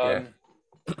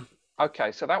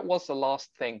 Okay, so that was the last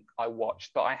thing I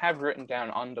watched, but I have written down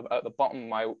at the bottom of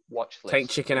my watch list. Take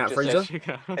chicken out freezer?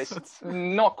 It's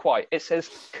not quite. It says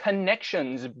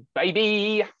connections,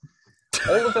 baby.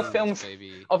 All of the films,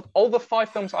 of all the 5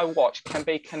 films I watched, can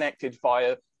be connected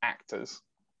via actors.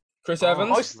 Chris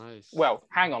Evans? Nice. Well,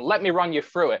 hang on. Let me run you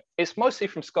through it. It's mostly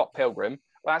from Scott Pilgrim.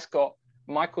 That's got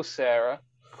Michael Cera,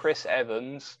 Chris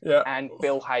Evans, and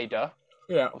Bill Hader.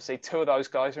 Yeah. Obviously, 2 of those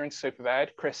guys are in Superbad.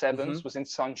 Chris Evans was in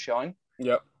Sunshine.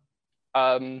 Yep.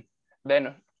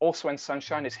 Then also in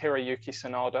Sunshine is Hiroyuki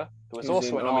Sanada, who was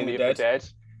also in Army of the Dead.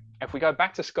 If we go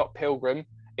back to Scott Pilgrim,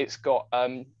 it's got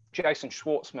Jason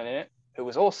Schwartzman in it, who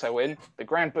was also in the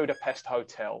Grand Budapest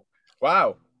Hotel.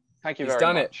 Wow. Thank you very much. He's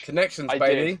done it. Connections,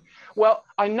 baby. Did. Well,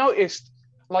 I noticed,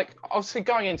 obviously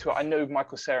going into it, I knew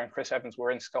Michael Cera and Chris Evans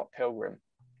were in Scott Pilgrim.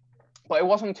 But it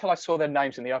wasn't until I saw their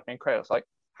names in the opening credits,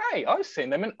 hey, I've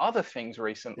seen them in other things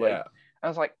recently. Yeah. And I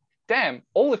was like, damn,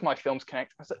 all of my films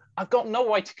connect. I said, I've got no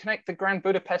way to connect the Grand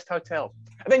Budapest Hotel.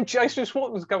 And then Jason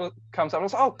Schwartzman comes up. I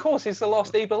was like, oh, of course, he's the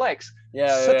Lost Evil X.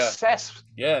 Success.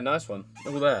 Yeah, nice one.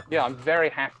 All there. Yeah, I'm very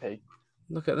happy.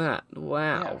 Look at that.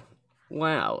 Wow. Yeah.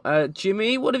 Wow.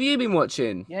 Jimmy, what have you been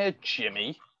watching? Yeah,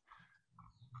 Jimmy.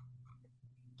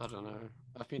 I don't know.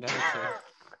 I've been editing.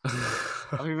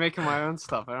 I've been making my own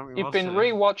stuff. You've been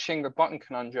rewatching The Button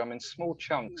Conundrum in small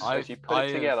chunks as you put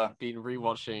it together. I've been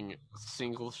rewatching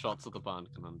single shots of The Button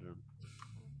Conundrum.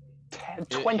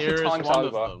 20 times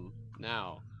over.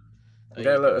 Now.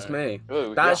 Yeah, look, it's me.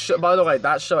 Ooh, by the way,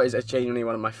 that shot is genuinely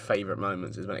one of my favourite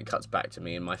moments, is when it cuts back to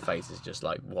me and my face is just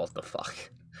like, what the fuck?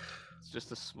 It's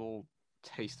just a small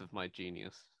taste of my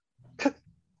genius.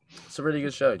 It's a really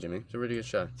good show, Jimmy. It's a really good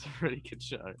show. It's a really good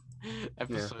show.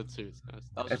 Episode 2 is nice.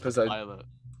 That was Episode... just a pilot.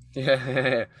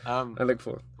 Yeah. I look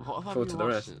forward to the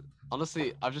rest.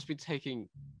 Honestly, I've just been taking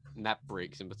nap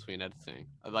breaks in between editing.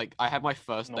 I had my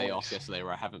first day off yesterday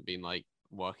where I haven't been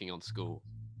working on school.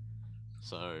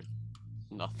 So,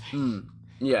 nothing.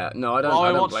 Yeah, no, I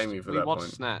don't blame you for that point. We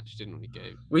watched Snatch, didn't we,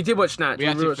 Gabe? We did watch Snatch. We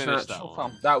actually watched Snatch.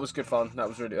 That was good fun. That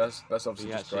was really that's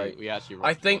obviously just great. We actually.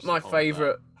 I think my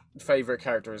favorite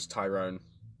character is Tyrone.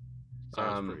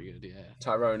 Sounds pretty good, yeah.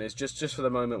 Tyrone is just for the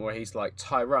moment where he's like,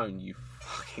 Tyrone, you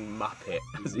fucking muppet,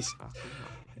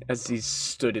 as he's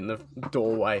stood in the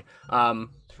doorway.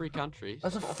 3 countries.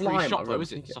 That's a Not fly free shop mark, though, right?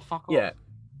 is it? So fuck off. Yeah.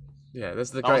 Yeah,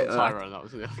 there's the That great. wasn't Tyrone, that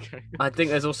was the other guy. I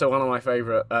think there's also one of my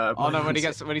favourite. Oh no, when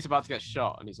he's about to get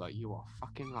shot and he's like, "You are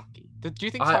fucking lucky." Do you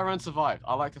think Tyrone survived?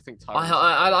 I like to think Tyrone.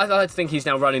 I like to think he's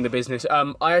now running the business.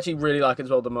 I actually really like as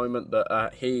well the moment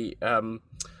that he the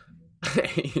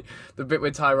bit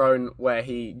with Tyrone where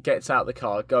he gets out the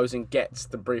car, goes and gets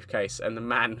the briefcase, and the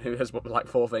man who has like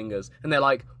 4 fingers, and they're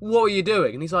like, "What are you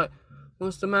doing?" And he's like,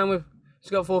 "What's the man with?" He's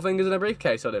got 4 fingers and a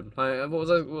briefcase on him. Like,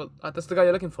 that's the guy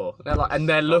you're looking for. They're like, and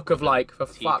their look of like, for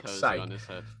fuck's sake.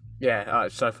 Yeah,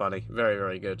 it's so funny. Very,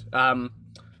 very good.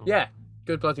 Yeah,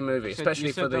 good bloody movie,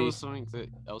 especially for the. There was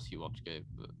something else you watched, Gabe,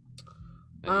 but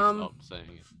then you stopped saying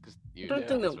it because you. I don't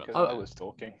think that I was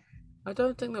talking. I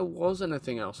don't think there was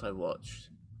anything else I watched.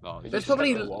 Oh, there's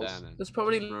probably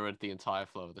ruined the entire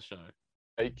flow of the show.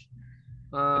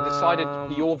 I decided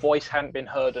your voice hadn't been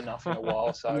heard enough in a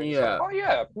while, so yeah. oh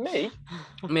yeah, me.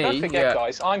 Me, don't forget,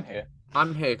 guys, I'm here.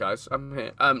 I'm here, guys. I'm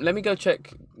here. Let me go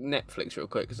check Netflix real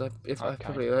quick because I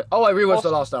rewatched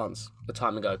The Last Dance a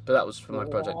time ago, but that was for my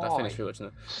project. I finished rewatching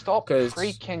it. Stop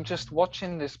freaking just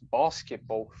watching this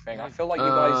basketball thing. I feel like you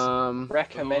guys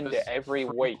recommend it every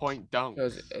week. Point dunk.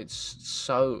 Because it's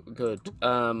so good.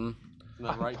 I'm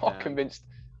not convinced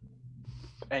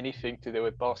anything to do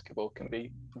with basketball can be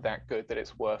that good that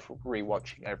it's worth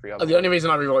rewatching every other. The only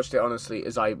reason I rewatched it, honestly,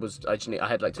 is I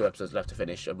had like 2 episodes left to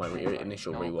finish of my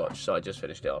initial rewatch, so I just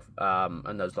finished it off.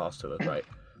 And those last 2 are great.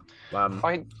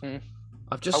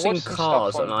 I've just seen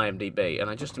Cars on IMDb, and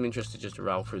I just am interested just to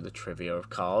roll through the trivia of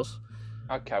Cars.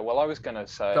 Okay, well, I was going to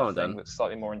say a thing that's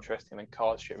slightly more interesting than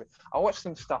Cars trivia. I watched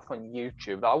some stuff on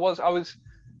YouTube that I was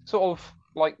sort of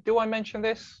like, do I mention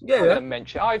this? Yeah. I'm gonna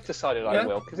mention. I've decided I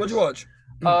will. What'd you watch?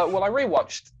 Well, I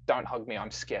rewatched Don't Hug Me,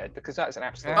 I'm Scared because that's an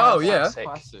absolute classic.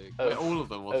 All of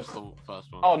them, or just the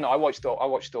first one? Oh no, I watched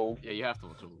all. Yeah, you have to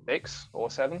watch all. 6 or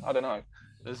 7, I don't know.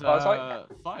 There's 5,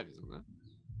 isn't there?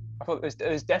 I thought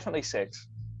there's definitely 6.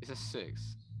 It's a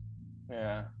 6.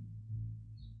 Yeah.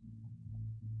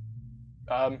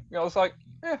 I was like,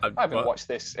 I haven't watched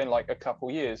this in like a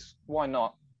couple years. Why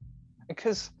not?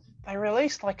 Because they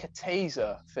released like a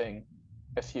teaser thing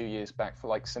a few years back for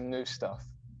like some new stuff.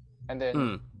 And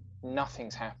then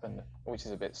nothing's happened, which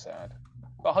is a bit sad.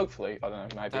 But hopefully, I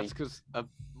don't know, maybe... That's because a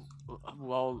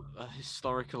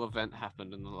historical event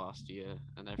happened in the last year.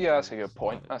 Yeah, that's a good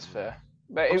point. That's fair.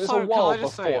 But it was a while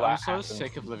before that I'm so happened.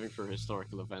 sick of living through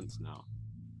historical events now.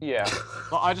 Yeah.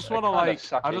 But I just want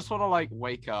to like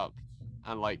wake up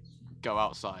and like go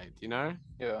outside, you know?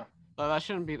 Yeah. Like, that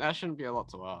shouldn't be a lot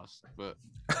to ask, but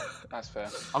that's fair.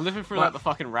 I'm living through like the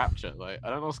fucking rapture. Like, I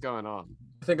don't know what's going on.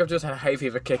 I think I've just had hay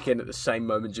fever kick in at the same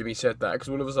moment Jimmy said that, because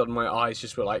all of a sudden my eyes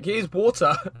just were like, here's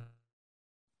water.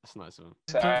 That's nice of him.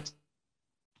 Sad.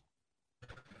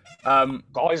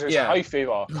 Guys, it's hay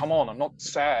fever. Come on, I'm not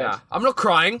sad. Yeah. I'm not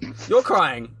crying. You're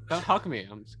crying. Don't hug me.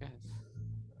 I'm scared.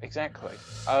 Exactly.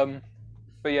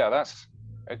 But yeah, that's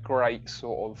a great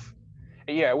sort of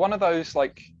one of those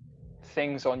like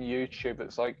things on YouTube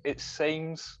that's like it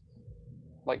seems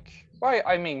like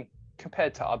I mean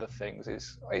compared to other things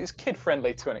it's kid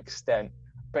friendly to an extent,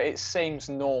 but it seems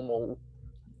normal,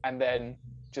 and then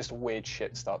just weird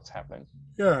shit starts happening.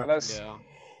 Yeah. And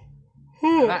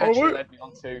that actually led me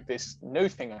on to this new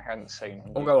thing I hadn't seen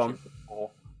on YouTube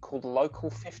before called Local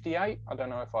 58. I don't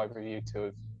know if either of you two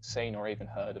have seen or even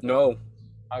heard of it. No.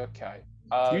 Okay.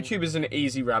 YouTube is an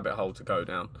easy rabbit hole to go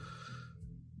down.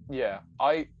 Yeah.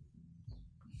 I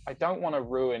don't want to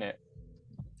ruin it.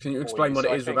 Can you explain what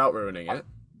it is without ruining it?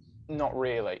 Not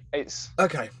really. It's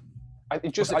okay. I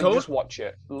just watch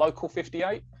it. Local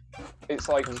 58. It's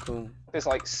like there's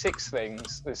like 6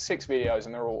 things. There's 6 videos,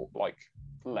 and they're all like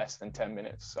less than 10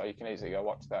 minutes, so you can easily go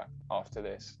watch that after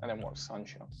this, and then watch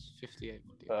Sunshine. 58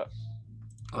 videos. But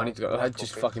I need to go. I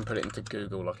just fucking put it into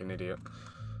Google like an idiot.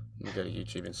 You go to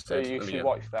YouTube instead. So you should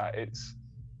watch that. It's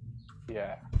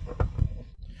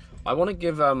I want to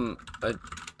give I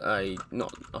was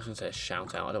gonna say a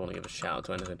shout out. I don't want to give a shout out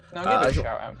to anything. No, give a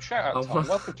shout out. Shout out time.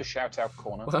 Welcome to Shout Out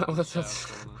Corner.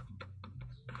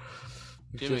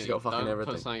 Jimmy, just got fucking don't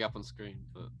everything. put something up on screen,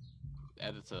 but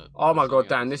editor. Oh my god,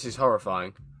 Dan, this is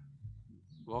horrifying.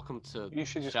 Welcome to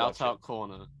Shout Out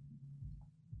Corner.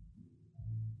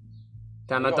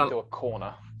 Dan, I don't do a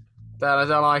corner. Dan, I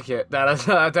don't like it. Dan,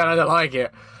 I don't like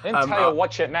it. I didn't tell you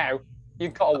watch it now. You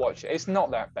gotta watch it. It's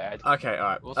not that bad. Okay, all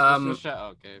right. What's your shout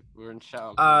out, Gabe? We're in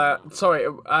shout out. Sorry.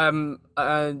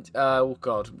 And oh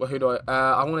god, who do I?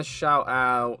 I want to shout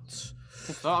out.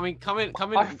 So, I mean, come in.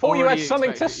 I thought you had already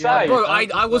something to expecting- yeah, say. Bro,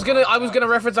 don't I was gonna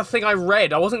reference a thing I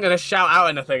read. I wasn't gonna shout out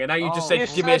anything, and now you just Oh, said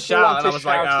you give me a said you shout want out, and to I was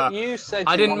like, shout out. You said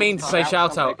I you didn't wanted mean to to say shout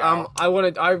out. something out.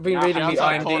 I've been Now reading the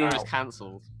shout out Corner IMDb. is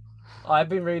cancelled. I've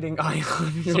been reading. I've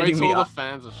been Sorry reading to all the the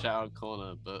fans of Shout Out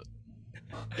Corner, but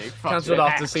cancelled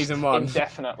after season 1.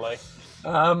 Indefinitely.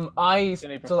 I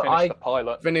Didn't even so finish I the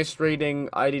pilot. finished reading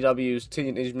IDW's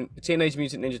Teenage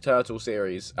Mutant Ninja Turtle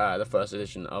series, the first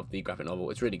edition of the graphic novel.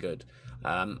 It's really good.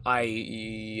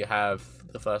 I have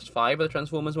the first 5 of the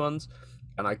Transformers ones,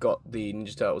 and I got the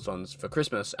Ninja Turtles ones for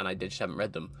Christmas, and I just haven't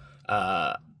read them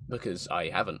because I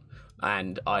haven't.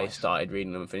 And I started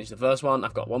reading them and finished the first one.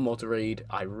 I've got one more to read.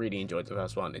 I really enjoyed the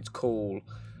first one. It's cool.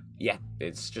 Yeah,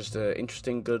 it's just an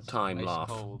interesting, good time laugh.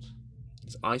 Cold.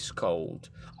 It's ice cold.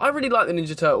 I really like the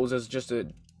Ninja Turtles as just a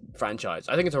franchise.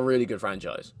 I think it's a really good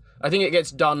franchise. I think it gets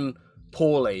done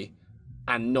poorly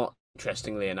and not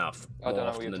interestingly enough I more don't know what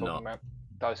often you're than talking not. about.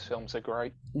 Those films are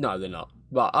great. No, they're not.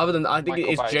 But other than I think Michael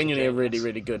it is Bay's a genuinely a really, genius.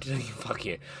 really good. Fuck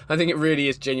you. I think it really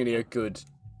is genuinely a good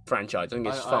franchise. I think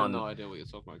it's I have fun. no idea what you're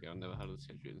talking about. I've never heard of the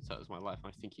Teenage Mutant Turtles in my life. I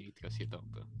think you need to go see a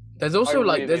doctor. There's also I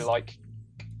like really there's like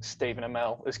Stephen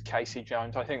Amell as Casey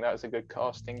Jones. I think that was a good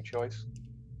casting choice.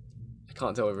 I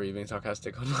can't tell whether you're being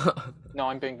sarcastic or not. No,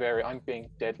 I'm being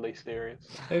deadly serious.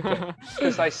 Okay.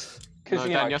 Because No,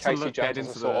 you Dan, know, you have to Casey look Jones dead is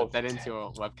into, a sort of dead into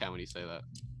your webcam when you say that.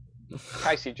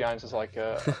 Casey Jones is like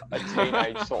a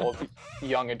teenage sort of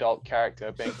young adult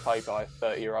character being played by a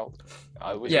 30-year-old.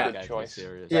 It was Yeah. a good choice.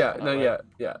 Serious. Yeah, no,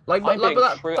 yeah. Like, I'm being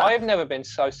but true. that, I have never been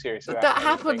so serious but about that anything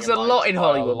happens in a my lot in entire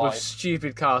Hollywood life. with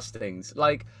stupid castings.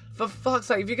 Like, for fuck's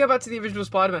sake, if you go back to the original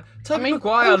Spider-Man, Tobey mean,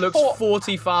 Maguire who looks thought-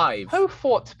 45. Who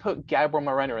thought to put Gabriel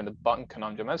Moreno in the button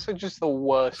conundrum? That's just the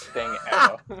worst thing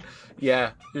ever.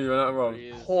 Yeah, you're not wrong.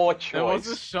 Poor There was a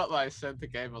choice. shot that I sent to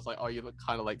Gabe. I was like, "Oh, you look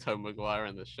kind of like Tom Maguire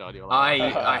in this shot." You're like,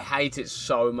 I hate it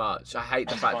so much. I hate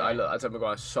the fact that I funny. look at Tobey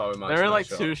Maguire so much. there in are that like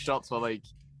shot. 2 shots where like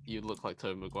you look like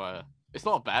Tom Maguire. It's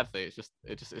not a bad thing.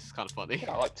 It's kind of funny.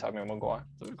 I like Tobey Maguire.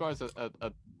 Tom Maguire's a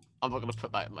I'm not gonna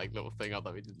put that like little thing up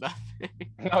that we did that thing.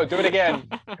 No, do it again.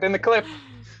 Put in the clip.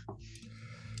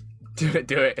 Do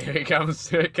it. Here it comes.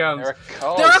 Here it comes. There are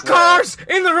cars. There are cars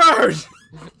in the road!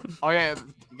 Oh yeah,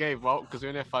 Gabe. Well, because we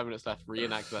only have 5 minutes left,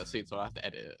 reenact that scene, so I have to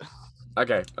edit it.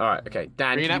 Okay, alright, okay.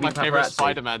 Dan, can you Reenact be my favorite paparazzi?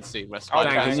 Spider-Man scene where Okay,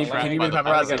 Spider-Man Dan, is can you surrounded be by the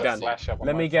paparazzi, fans. Dan? Flash up on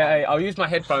Let my me get phone. a... I'll use my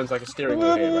headphones like a steering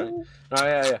wheel here, right? Oh,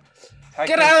 yeah. Take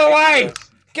Get me out of the way! pictures.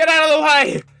 Get out of the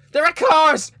way! There are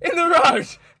cars in the road!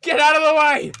 Get out of the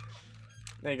way!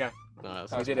 There you go. No,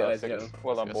 that's We did it, ladies and Perfect. gentlemen.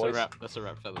 Well done, That's a boys. wrap. That's a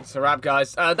wrap, fellas. It's a wrap,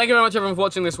 guys. Thank you very much, everyone, for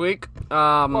watching this week.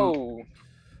 Whoa.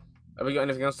 Have we got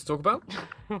anything else to talk about?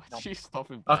 She's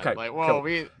stopping. Dan. Okay, Like, whoa, cool.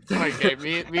 wait, Gabe,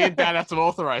 me and Dan have to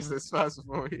authorize this first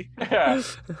before we. Yeah.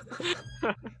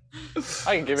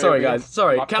 I can give it. Sorry, guys.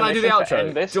 Sorry. my Can I do the permission to outro? end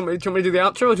Do this? you want me to do the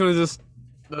outro, or do you want to just...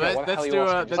 Let's, what the hell let's you do want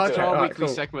a me to let's do? do our Alright, weekly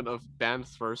cool. segment of Dan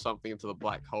throws something into the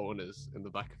black hole in the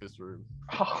back of his room.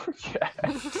 Oh yeah.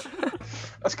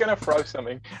 I was gonna throw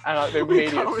something, and like, the We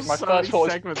immediate, come with my so first many thought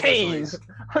was segments this week. keys.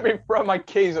 I mean, throw my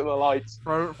keys at the lights.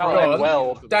 Throw Oh, everything well.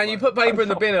 into the Dan, you black- put paper in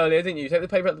the bin earlier, didn't you? Take the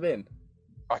paper out the bin.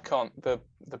 I can't. The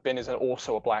bin is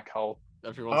also a black hole.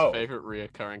 everyone's Oh. favorite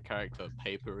reoccurring character,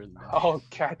 paper in. I'll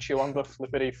catch you on the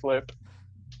flippity flip.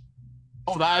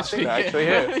 Oh, that actually, that actually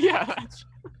hit. yeah. That's...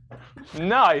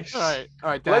 Nice. All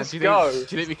right, Dan. Let's do you go. Think,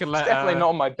 do you think we can It's let? definitely not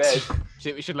on my bed. Do you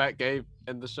think we should let Gabe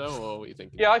end the show, or what are you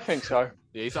thinking? Yeah, I think so.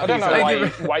 Yeah, he's, I don't know he's- why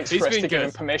Thank he waits He's for us been to give him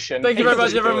good. permission. Thank you very He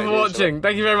much, doesn't do everyone, it for usually. watching.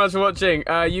 Thank you very much for watching.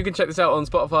 You can check this out on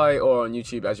Spotify or on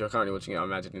YouTube, as you're currently watching it. I'm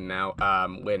imagining now.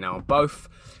 We're now on both.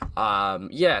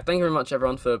 Yeah, thank you very much,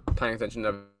 everyone, for paying attention.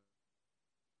 I've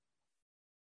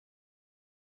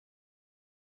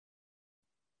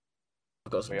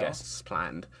got some We are. guests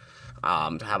planned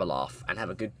to have a laugh and have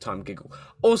a good time giggle.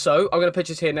 Also, I'm going to pitch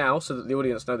this here now so that the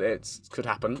audience know that it could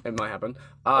happen. It might happen.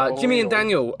 Jimmy and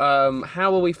Daniel,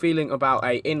 how are we feeling about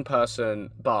a in-person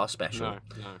bar special? No,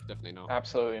 definitely not.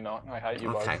 Absolutely not. I hate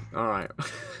you Okay, both. all right.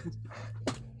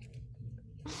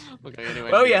 Okay,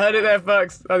 anyway. Well, you heard it there,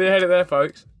 folks. Oh, you heard it there,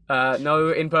 folks. No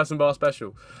in-person bar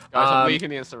special. Guys, I'm Um, leaving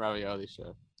the Instant Ravioli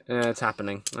show. Yeah, it's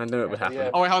happening. I knew it would happen. Yeah.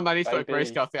 Oh wait, hold on, I need to put a Baby.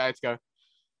 grayscale thing. I had to go.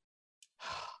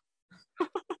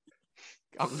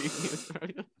 I'm leaving the Instant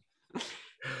Ravioli.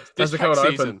 There's the Distract cold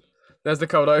season. open. There's the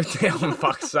cold open. Oh,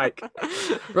 fuck's sake.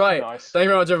 Right. Nice. Thank you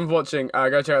very much, everyone, for watching.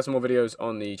 Go check out some more videos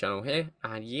on the channel here.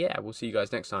 And yeah, we'll see you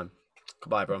guys next time.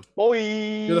 Goodbye, everyone. Boy.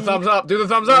 Do the thumbs up. Do the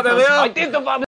thumbs up. There they are. I did the